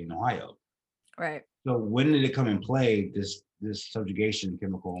 apparently, in Ohio. Right. So when did it come in play, this subjugation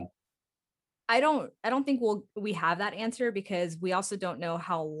chemical? I don't think we have that answer, because we also don't know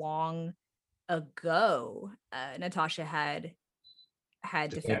how long ago Natasha had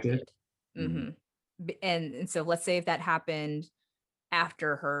defected. And so let's say if that happened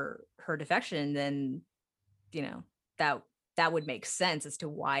after her defection, then that would make sense as to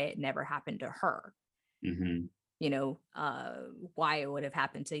why it never happened to her. Why it would have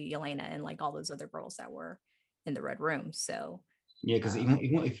happened to Yelena and like all those other girls that were in the Red Room. So yeah, because if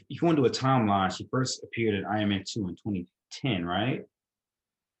you want to do a timeline, she first appeared in Iron Man 2 in 2010, right?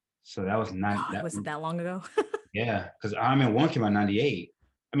 So that was not was it that long ago? Yeah, because Iron Man 1 came out in 98.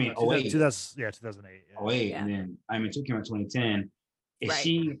 I mean, 08. 2008. Yeah. 08, and then Iron Man 2 came out in 2010.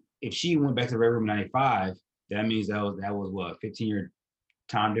 If she went back to the Red Room in 95, that means that was what, 15-year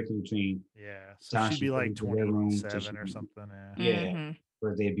time difference between. Yeah, so she'd be like 27 or something. Yeah,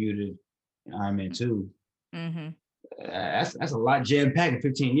 first debuted in Iron Man 2. That's a lot jam packed in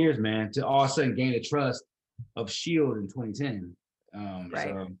 15 years, man. To all of a sudden gain the trust of S.H.I.E.L.D. in 2010. Right.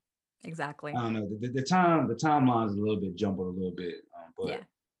 So, exactly. I don't know. The timeline is a little bit jumbled a little bit, but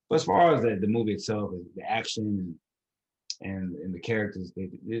as far as the movie itself, the action and the characters, they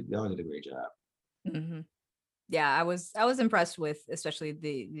all did a great job. Yeah, I was impressed with especially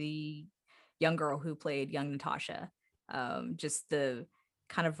the young girl who played young Natasha. Just the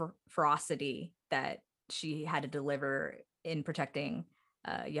kind of ferocity that she had to deliver in protecting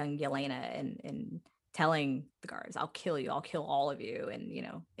young Yelena and telling the guards, I'll kill you, I'll kill all of you, and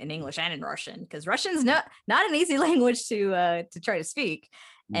in English and in Russian, because Russian's not an easy language to try to speak.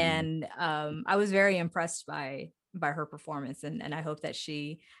 And I was very impressed by her performance, and I hope that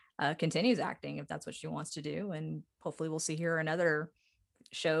she continues acting if that's what she wants to do, and hopefully we'll see her in other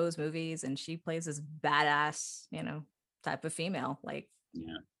shows, movies, and she plays this badass type of female. Like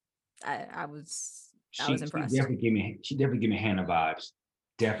I was impressed. She definitely gave me Hannah vibes.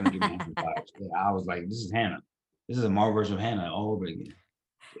 Definitely gave me Hannah vibes. I was like, this is Hannah. This is a Marvel version of Hannah all over again.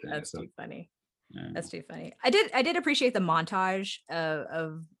 That's too funny. That's too funny. I did appreciate the montage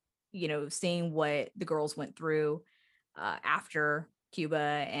of seeing what the girls went through after Cuba,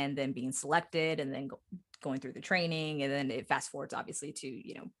 and then being selected, and then going through the training, and then it fast forwards obviously to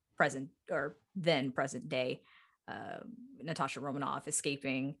present day Natasha Romanoff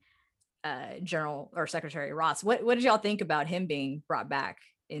escaping General or Secretary Ross. What did y'all think about him being brought back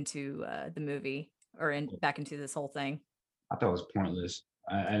into the movie, or back into this whole thing? I thought it was pointless.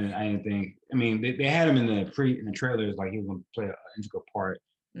 I didn't think. I mean, they had him in the trailers like he was going to play an integral part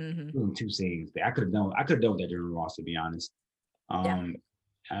in 2 scenes. I could have done with that General Ross, to be honest.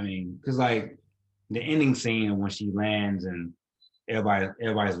 I mean, because like the ending scene when she lands and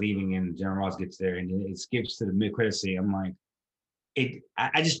everybody's leaving, and General Ross gets there, and then it skips to the mid-credit scene. I'm like,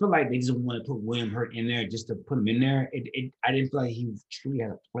 I just feel like they just want to put William Hurt in there just to put him in there. I didn't feel like he truly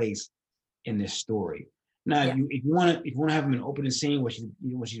had a place in this story. Now, if you want to have him in an opening scene where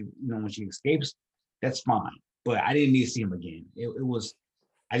when she escapes, that's fine. But I didn't need to see him again. It was,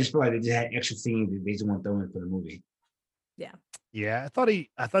 I just feel like they just had extra scenes that they just want to throw in for the movie. Yeah, I thought he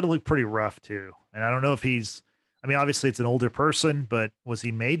looked pretty rough too. And I don't know if I mean, obviously it's an older person, but was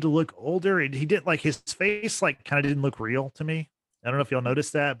he made to look older? He did, like, his face like kind of didn't look real to me. I don't know if y'all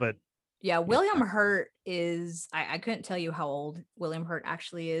noticed that, but yeah, William Hurt is, I couldn't tell you how old William Hurt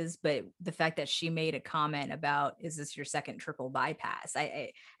actually is, but the fact that she made a comment about, is this your second triple bypass?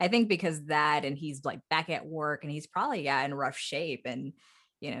 I think because that, and he's like back at work, and he's probably in rough shape, and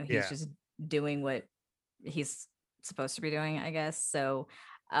he's just doing what he's supposed to be doing, I guess. So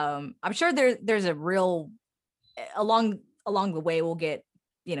I'm sure there's a real, along the way we'll get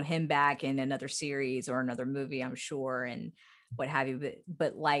him back in another series or another movie, I'm sure, and what have you,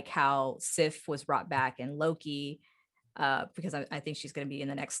 but like how Sif was brought back in Loki, because I think she's going to be in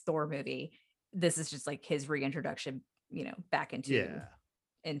the next Thor movie. This is just like his reintroduction, back into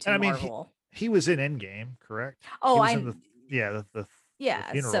Marvel. He was in Endgame, correct? Oh, the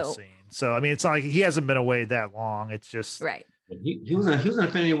funeral scene. So I mean, it's not like he hasn't been away that long. It's just right. He was in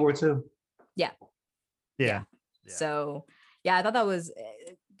Infinity War too. Yeah. So I thought that was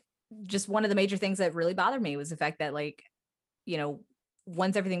just one of the major things that really bothered me, was the fact that, like,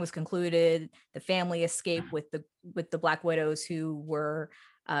 once everything was concluded, the family escaped with the Black Widows who were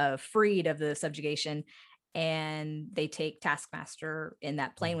freed of the subjugation, and they take Taskmaster in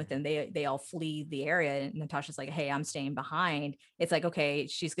that plane with them. They all flee the area, and Natasha's like, hey, I'm staying behind. It's like, okay,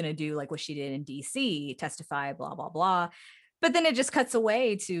 she's going to do like what she did in DC, testify, blah, blah, blah. But then it just cuts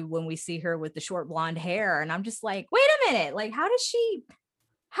away to when we see her with the short blonde hair. And I'm just like, wait a minute, like, how does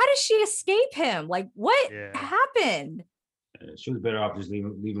she escape him? Like, what happened? She was better off just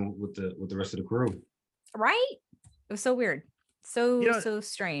leaving with the rest of the crew. Right? It was so weird. So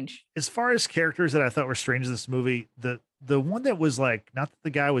strange. As far as characters that I thought were strange in this movie, the one that was like, not that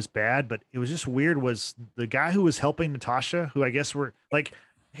the guy was bad, but it was just weird, was the guy who was helping Natasha, who I guess were like,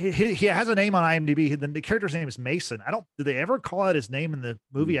 he has a name on IMDb. The character's name is Mason. Did they ever call out his name in the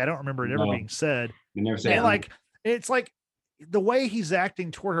movie? I don't remember it ever being said. You never said. Like, it's like the way he's acting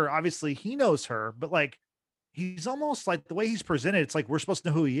toward her, obviously he knows her, but like, he's almost like, the way he's presented, it's like we're supposed to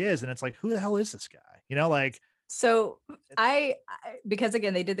know who he is, and it's like, who the hell is this guy? Like. So I because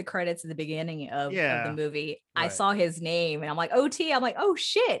again, they did the credits at the beginning of the movie. Right. I saw his name, and I'm like, OT. I'm like, oh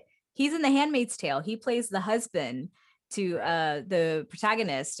shit, he's in The Handmaid's Tale. He plays the husband to the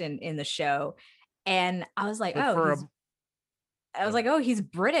protagonist in the show, and I was like, he's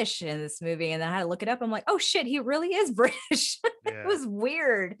British in this movie, and then I had to look it up. I'm like, oh shit, he really is British. It was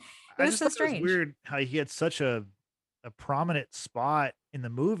weird. It was so strange. It was weird how he had such a prominent spot in the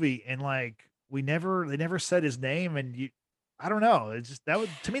movie, and like they never said his name, and I don't know. It's just that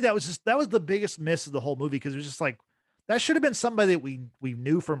was the biggest miss of the whole movie, because it was just like, that should have been somebody that we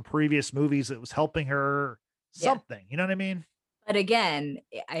knew from previous movies that was helping her something. You know what I mean? But again,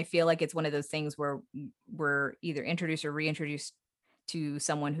 I feel like it's one of those things where we're either introduced or reintroduced to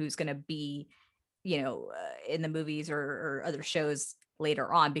someone who's going to be, in the movies or other shows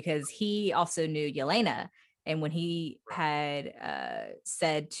later on, because he also knew Yelena. And when he had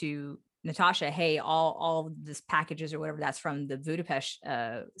said to Natasha, hey, all this packages or whatever, that's from the Budapest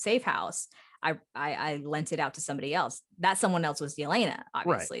safe house, I lent it out to somebody else. That someone else was Yelena,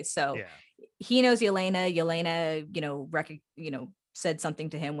 obviously. Right. So he knows Yelena. Yelena, said something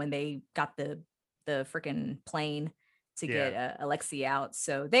to him when they got the freaking plane to get Alexei out.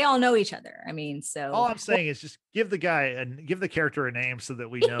 So they all know each other. I mean, so all I'm saying is just give the character a name so that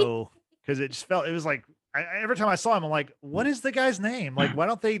we know, because it was like, every time I saw him, I'm like, what is the guy's name? Like, why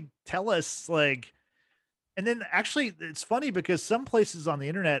don't they tell us? Like, and then actually it's funny, because some places on the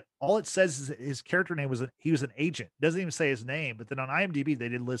internet, all it says is his character name he was an agent. It doesn't even say his name, but then on IMDb, they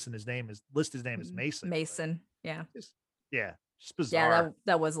did list his name as Mason. Mason. Yeah. Just bizarre. Yeah.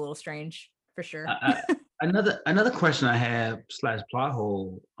 That was a little strange for sure. Another question I have / plot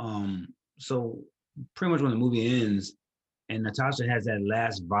hole. So pretty much when the movie ends and Natasha has that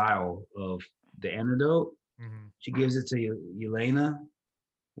last vial of the antidote, she gives it to Yelena.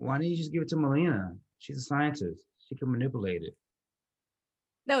 Why didn't you just give it to Melina? She's a scientist. She can manipulate it.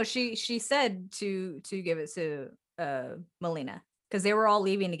 No, she said to give it to Melina, because they were all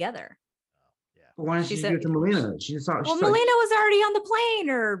leaving together. But why didn't she give it to Melina? Melina was already on the plane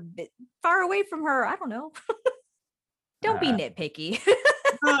or far away from her. I don't know. Don't be nitpicky.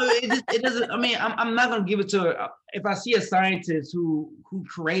 No, it doesn't. I mean, I'm not gonna give it to her. If I see a scientist who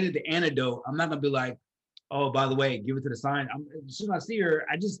created the antidote, I'm not gonna be like, oh, by the way, give it to the scientist. As soon as I see her,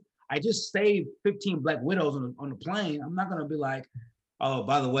 I just saved 15 Black Widows on the plane. I'm not gonna be like, oh,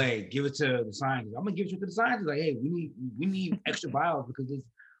 by the way, give it to the scientist. I'm gonna give it to the scientist. Like, hey, we need extra vials because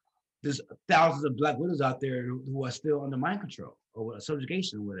there's thousands of Black Widows out there who are still under mind control or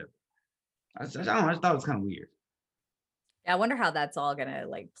subjugation or whatever. I don't know. I thought it was kind of weird. I wonder how that's all gonna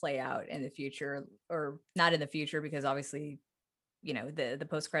like play out in the future, or not in the future, because obviously, you know, the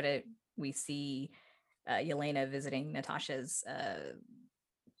post credit we see Yelena visiting Natasha's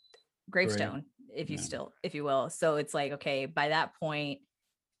gravestone, if you will. So it's like, okay, by that point,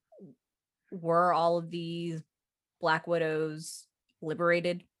 were all of these Black Widows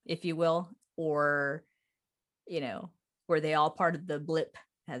liberated, if you will, or, you know, were they all part of the blip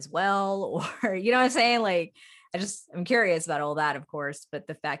as well, or you know what I'm saying? Like, I'm curious about all that, of course, but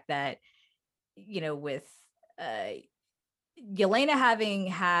the fact that, you know, with Yelena having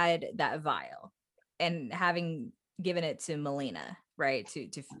had that vial and having given it to Melina, right,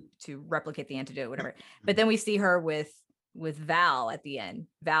 to replicate the antidote, whatever. But then we see her with Val at the end,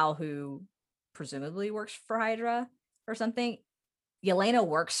 Val, who presumably works for Hydra or something. Yelena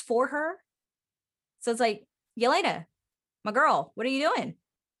works for her, so it's like, Yelena, my girl, what are you doing?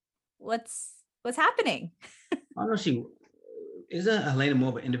 What's happening? I don't know. Isn't Helena more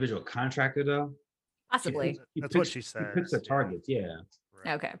of an individual contractor though? Possibly. That's what she said. She picks her targets. Yeah.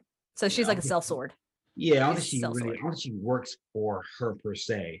 Right. Okay. So she's like a sellsword. Yeah, I don't think she works for her per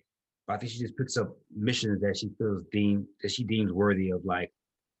se, but I think she just picks up missions that she deems worthy of like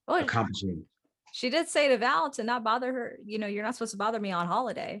accomplishing. She did say to Val to not bother her. You know, you're not supposed to bother me on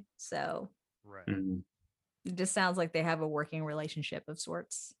holiday. So right. It just sounds like they have a working relationship of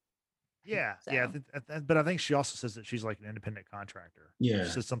sorts. Yeah, so. Yeah, but I think she also says that she's like an independent contractor. Yeah, she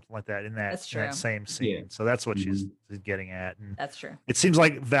says something like that in that same scene. Yeah. So that's what she's getting at, and that's true. It seems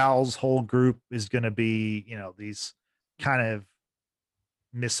like Val's whole group is going to be, you know, these kind of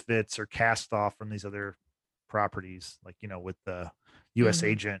misfits or cast off from these other properties, like, you know, with the U.S.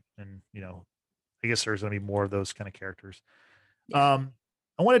 agent, and, you know, I guess there's going to be more of those kind of characters. Yeah.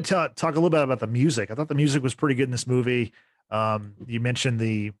 I wanted to talk a little bit about the music. I thought the music was pretty good in this movie. You mentioned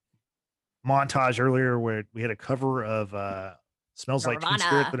the montage earlier where we had a cover of Smells Like Teen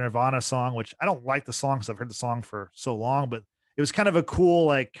Spirit, the Nirvana song, which I don't like the song because I've heard the song for so long, but it was kind of a cool,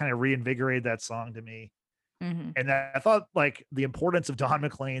 like, kind of reinvigorated that song to me. And I thought, like, the importance of Don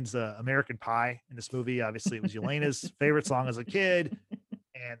McLean's American Pie in this movie. Obviously it was Yelena's favorite song as a kid,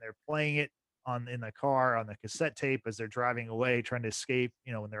 and they're playing it in the car on the cassette tape as they're driving away trying to escape,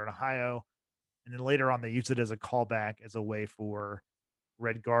 you know, when they're in Ohio. And then later on they use it as a callback, as a way for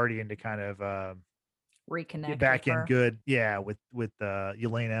Red Guardian to kind of reconnect, get back in good, with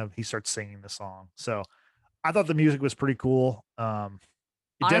Yelena. He starts singing the song, so I thought the music was pretty cool.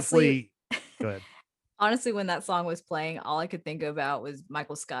 Honestly, go ahead. Honestly, when that song was playing, all I could think about was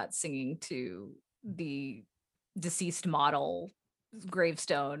Michael Scott singing to the deceased model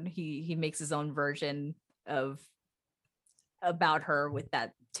gravestone. He makes his own version of about her with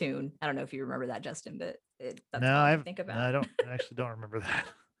that tune. I don't know if you remember that, Justin, but that's all I think about. No, I actually don't remember that.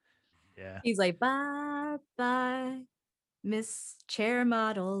 Yeah. He's like, bye, bye, Miss Chair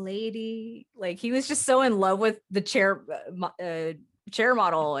Model Lady. Like, he was just so in love with the chair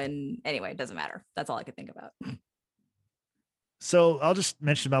model. And anyway, it doesn't matter. That's all I could think about. So I'll just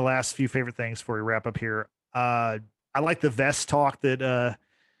mention my last few favorite things before we wrap up here. I like the vest talk that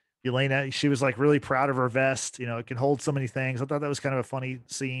Yelena, she was like really proud of her vest. You know, it can hold so many things. I thought that was kind of a funny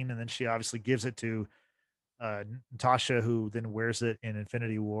scene. And then she obviously gives it to Natasha, who then wears it in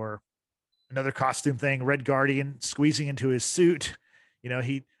Infinity War. Another costume thing, Red Guardian squeezing into his suit. You know,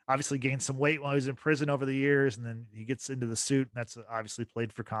 he obviously gained some weight while he was in prison over the years, and then he gets into the suit, and that's obviously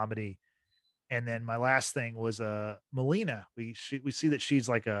played for comedy. And then my last thing was Melina. We see that she's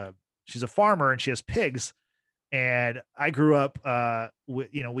a farmer and she has pigs. And I grew up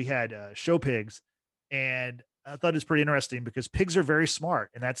we had show pigs, and I thought it was pretty interesting because pigs are very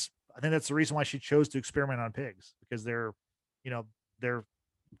smart, and I think that's the reason why she chose to experiment on pigs, because they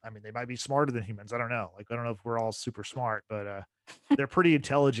might be smarter than humans. I don't know. Like, I don't know if we're all super smart, but they're pretty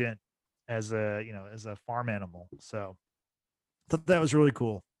intelligent as a farm animal. So I thought that was really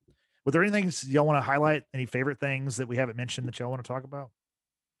cool. Were there anything y'all want to highlight? Any favorite things that we haven't mentioned that y'all want to talk about?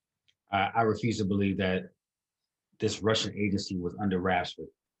 I refuse to believe that this Russian agency was under wraps for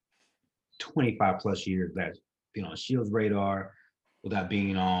 25 plus years, that being on SHIELD's radar without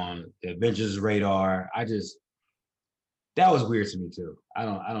being on the Avengers radar. That was weird to me too. I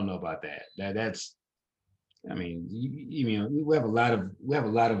don't know about that. I mean, you know, we have a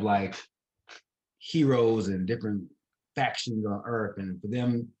lot of like heroes and different factions on Earth, and for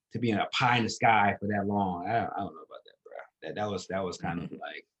them to be in a pie in the sky for that long, I don't know about that, bro. That was kind of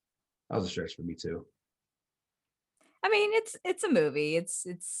like, that was a stretch for me too. I mean, it's a movie. It's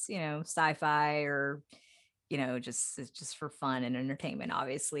you know, sci-fi, or you know, it's just for fun and entertainment,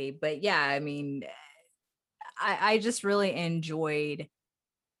 obviously. But yeah, I mean, I just really enjoyed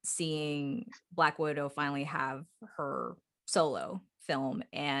seeing Black Widow finally have her solo film,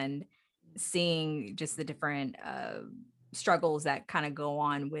 and seeing just the different struggles that kind of go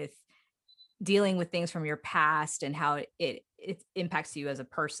on with dealing with things from your past, and how it impacts you as a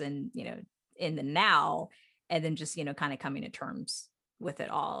person, you know, in the now, and then just, you know, kind of coming to terms with it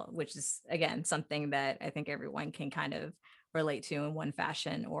all, which is again something that I think everyone can kind of relate to in one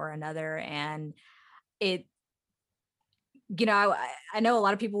fashion or another. And it, you know, I know a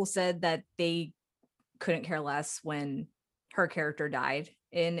lot of people said that they couldn't care less when her character died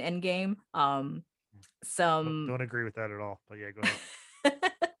in Endgame. Don't agree with that at all. But yeah, go ahead.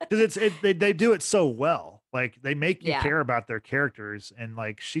 Because they do it so well. Like they make you care about their characters, and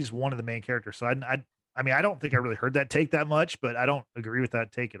like she's one of the main characters. So I mean, I don't think I really heard that take that much, but I don't agree with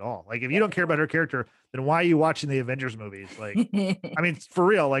that take at all. Like if you don't care about her character, then why are you watching the Avengers movies? Like, I mean, for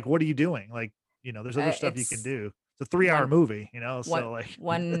real, like what are you doing? Like, you know, there's other stuff you can do. It's a 3-hour movie, you know. So like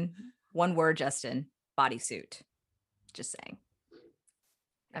one word, Justin, bodysuit. Just saying.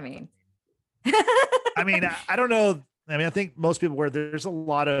 I mean, I don't know. I mean, I think most people, where there's a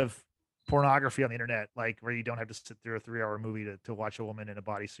lot of pornography on the internet, like where you don't have to sit through a 3-hour movie to watch a woman in a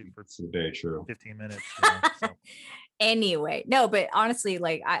bodysuit for very true 15 minutes. You know, so. Anyway, no, but honestly,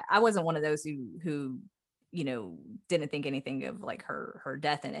 like I wasn't one of those who, you know, didn't think anything of like her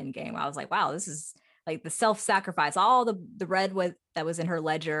death in Endgame. I was like, wow, this is like the self-sacrifice, all the red that was in her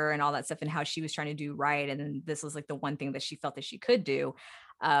ledger and all that stuff, and how she was trying to do right. And then this was like the one thing that she felt that she could do.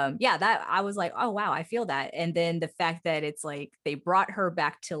 Yeah, that I was like, oh wow, I feel that. And then the fact that it's like they brought her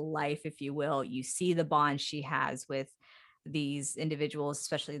back to life, if you will. You see the bond she has with these individuals,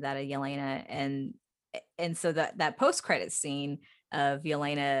 especially that of Yelena, and so that post-credit scene of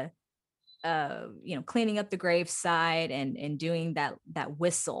Yelena you know, cleaning up the graveside and doing that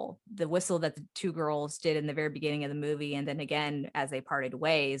whistle, the whistle that the two girls did in the very beginning of the movie, and then again as they parted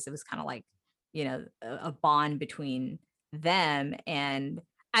ways, it was kind of like, you know, a bond between them. And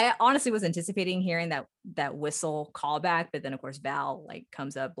I honestly was anticipating hearing that whistle callback, but then of course Val like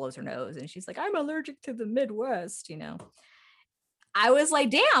comes up, blows her nose, and she's like, I'm allergic to the Midwest, you know. I was like,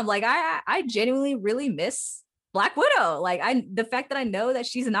 damn, like I genuinely really miss Black Widow. Like the fact that I know that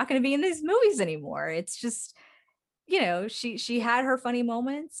she's not going to be in these movies anymore. It's just, you know, she had her funny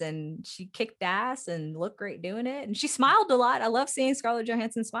moments, and she kicked ass and looked great doing it. And she smiled a lot. I love seeing Scarlett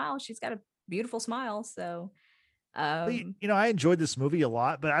Johansson smile. She's got a beautiful smile. So, you know, I enjoyed this movie a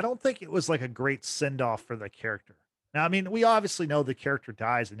lot, but I don't think it was like a great send off for the character. Now, I mean, we obviously know the character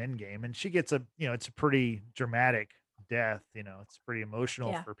dies in Endgame, and she gets you know, it's a pretty dramatic death. You know, it's pretty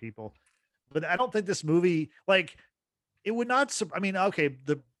emotional for people. But I don't think this movie, like, it would not. I mean, okay,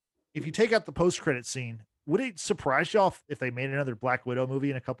 if you take out the post credit scene, would it surprise y'all if they made another Black Widow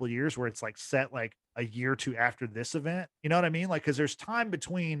movie in a couple of years where it's like set like a year or two after this event? You know what I mean? Like, because there's time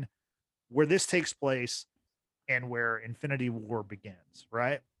between where this takes place and where Infinity War begins,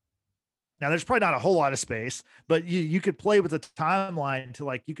 right? Now, there's probably not a whole lot of space, but you could play with the timeline to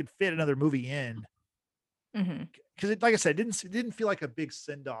like you could fit another movie in. Because like I said, it didn't feel like a big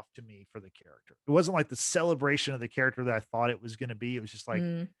send off to me for the character. It wasn't like the celebration of the character that I thought it was going to be. It was just like,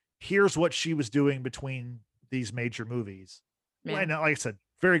 here's what she was doing between these major movies. Yeah. And like I said,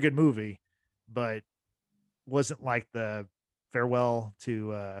 very good movie, but wasn't like the farewell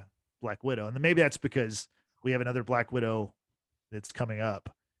to Black Widow. And then maybe that's because we have another Black Widow that's coming up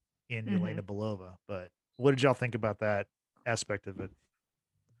in Yelena Belova. But what did y'all think about that aspect of it?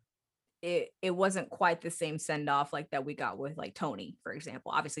 It wasn't quite the same send off like that we got with like Tony, for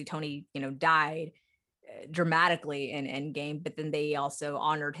example. Obviously, Tony, you know, died dramatically in Endgame, but then they also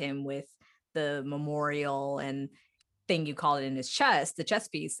honored him with the memorial and thing you call it in his chest, the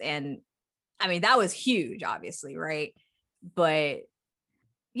chest piece. And I mean, that was huge, obviously, right? But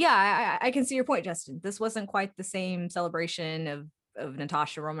yeah, I can see your point, Justin. This wasn't quite the same celebration of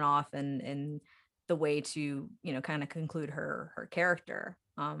Natasha Romanoff and the way to, you know, kind of conclude her character.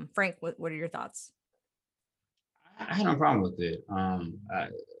 Frank, what are your thoughts? I had no problem with it.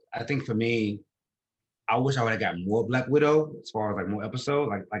 I think for me, I wish I would have got more Black Widow as far as like more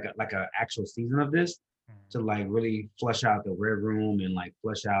episodes, like an actual season of this to like really flush out the Red Room and like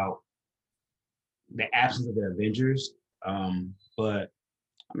flush out the absence of the Avengers. But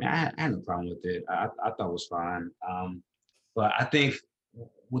I mean, I had no problem with it. I thought it was fine. But I think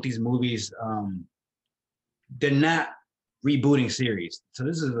with these movies, they're not rebooting series. So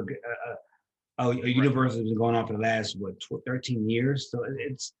this is a universe that's been going on for the last 13 years. So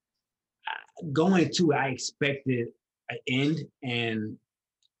it's going to. I expected an end, and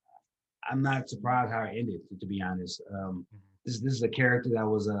I'm not surprised how it ended. To be honest, this is a character that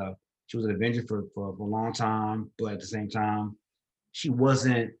was she was an Avenger for a long time, but at the same time, she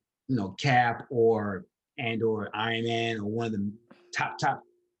wasn't Cap or Iron Man or one of the top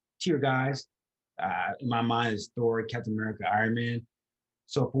tier guys. In my mind is Thor, Captain America, Iron Man.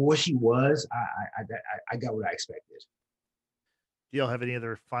 So for what she was, I got what I expected. Do y'all have any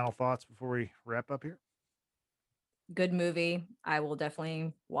other final thoughts before we wrap up here? Good movie. I will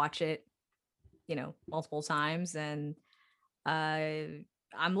definitely watch it, multiple times, and I'm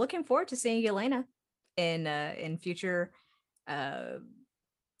looking forward to seeing Yelena in future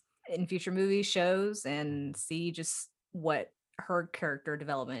movie shows, and see just what her character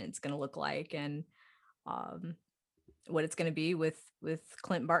development is going to look like, and what it's going to be with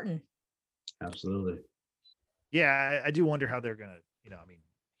Clint Barton. Absolutely. Yeah, I do wonder how they're gonna. I mean,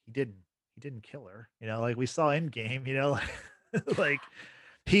 he didn't kill her. Like we saw Endgame. Like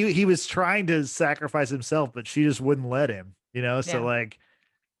he was trying to sacrifice himself, but she just wouldn't let him. So like,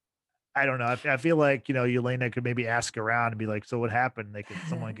 I don't know. I feel like Yelena could maybe ask around and be like, "So what happened?"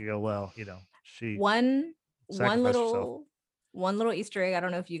 Someone could go, "Well, she one herself." little Easter egg. I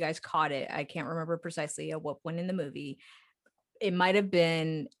don't know if you guys caught it. I can't remember precisely at what point in the movie. It might have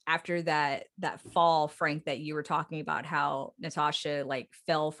been after that fall, Frank, that you were talking about, how Natasha like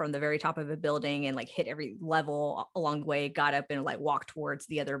fell from the very top of a building and like hit every level along the way, got up and like walked towards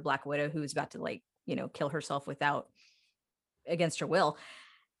the other Black Widow who was about to like, kill herself against her will.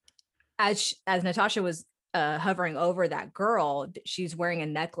 As Natasha was hovering over that girl, she's wearing a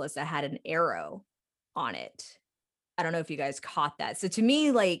necklace that had an arrow on it. I don't know if you guys caught that. So to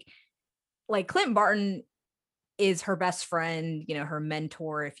me, like Clint Barton is her best friend, her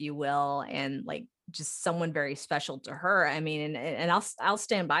mentor, if you will, and like just someone very special to her. I mean, and I'll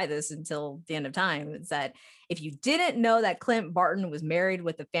stand by this until the end of time. Is that if you didn't know that Clint Barton was married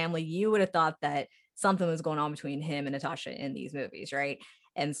with a family, you would have thought that something was going on between him and Natasha in these movies, right?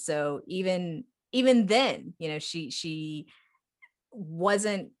 And so even then, she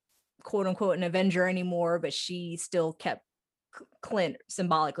wasn't quote unquote an Avenger anymore, but she still kept Clint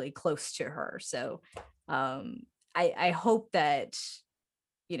symbolically close to her. So I hope that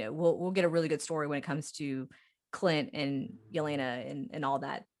we'll get a really good story when it comes to Clint and Yelena and all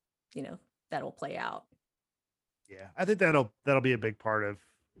that, that'll play out. Yeah, I think that'll be a big part of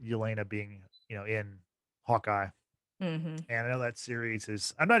Yelena being in Hawkeye. Mm-hmm. And I know that series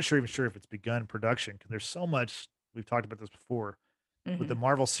is, I'm not even sure if it's begun production, because there's so much. We've talked about this before. Mm-hmm. With the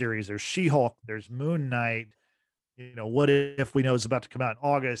Marvel series, there's She-Hulk, there's Moon Knight. What If we know is about to come out in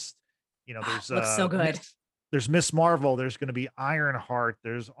August. There's looks so good. There's Miss Marvel. There's going to be Ironheart.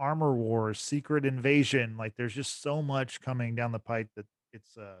 There's Armor Wars, Secret Invasion. Like there's just so much coming down the pipe that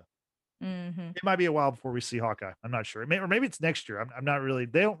it's mm-hmm. It might be a while before we see Hawkeye. I'm not sure. Or maybe it's next year. I'm not really.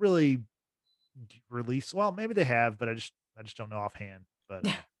 They don't really release. Well, maybe they have, but I just don't know offhand. But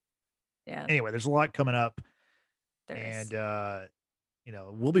yeah. Anyway, there's a lot coming up, and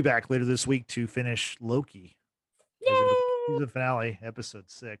we'll be back later this week to finish Loki. Season finale, episode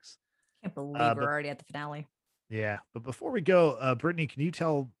 6. Can't believe we're already at the finale. Yeah, but before we go, Brittany, can you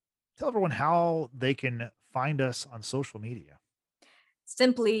tell everyone how they can find us on social media?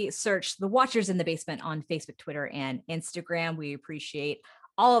 Simply search The Watchers in the Basement on Facebook, Twitter, and Instagram. We appreciate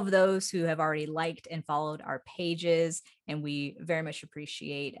all of those who have already liked and followed our pages, and we very much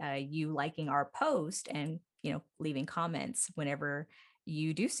appreciate you liking our post and leaving comments whenever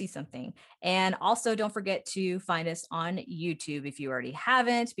you do see something. And also don't forget to find us on YouTube if you already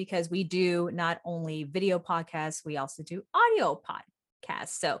haven't, because we do not only video podcasts, we also do audio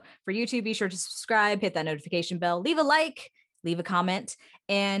podcasts. So for YouTube, be sure to subscribe, hit that notification bell, leave a like, leave a comment.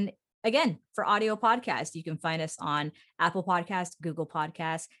 And again, for audio podcasts, you can find us on Apple Podcasts, Google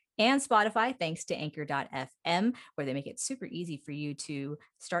Podcasts, and Spotify, thanks to Anchor.fm, where they make it super easy for you to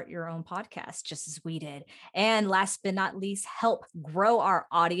start your own podcast, just as we did. And last but not least, help grow our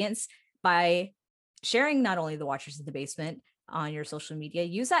audience by sharing not only The Watchers in the Basement on your social media,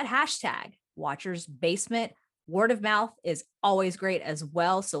 use that hashtag Watchers Basement. Word of mouth is always great as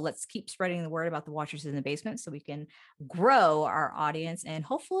well. So let's keep spreading the word about The Watchers in the Basement so we can grow our audience and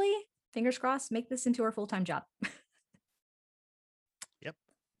hopefully, fingers crossed, make this into our full-time job. Yep.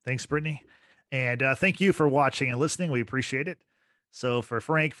 Thanks, Brittany. And thank you for watching and listening. We appreciate it. So for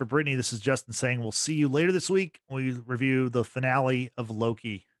Frank, for Brittany, this is Justin saying we'll see you later this week when we review the finale of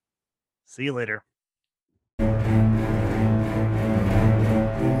Loki. See you later.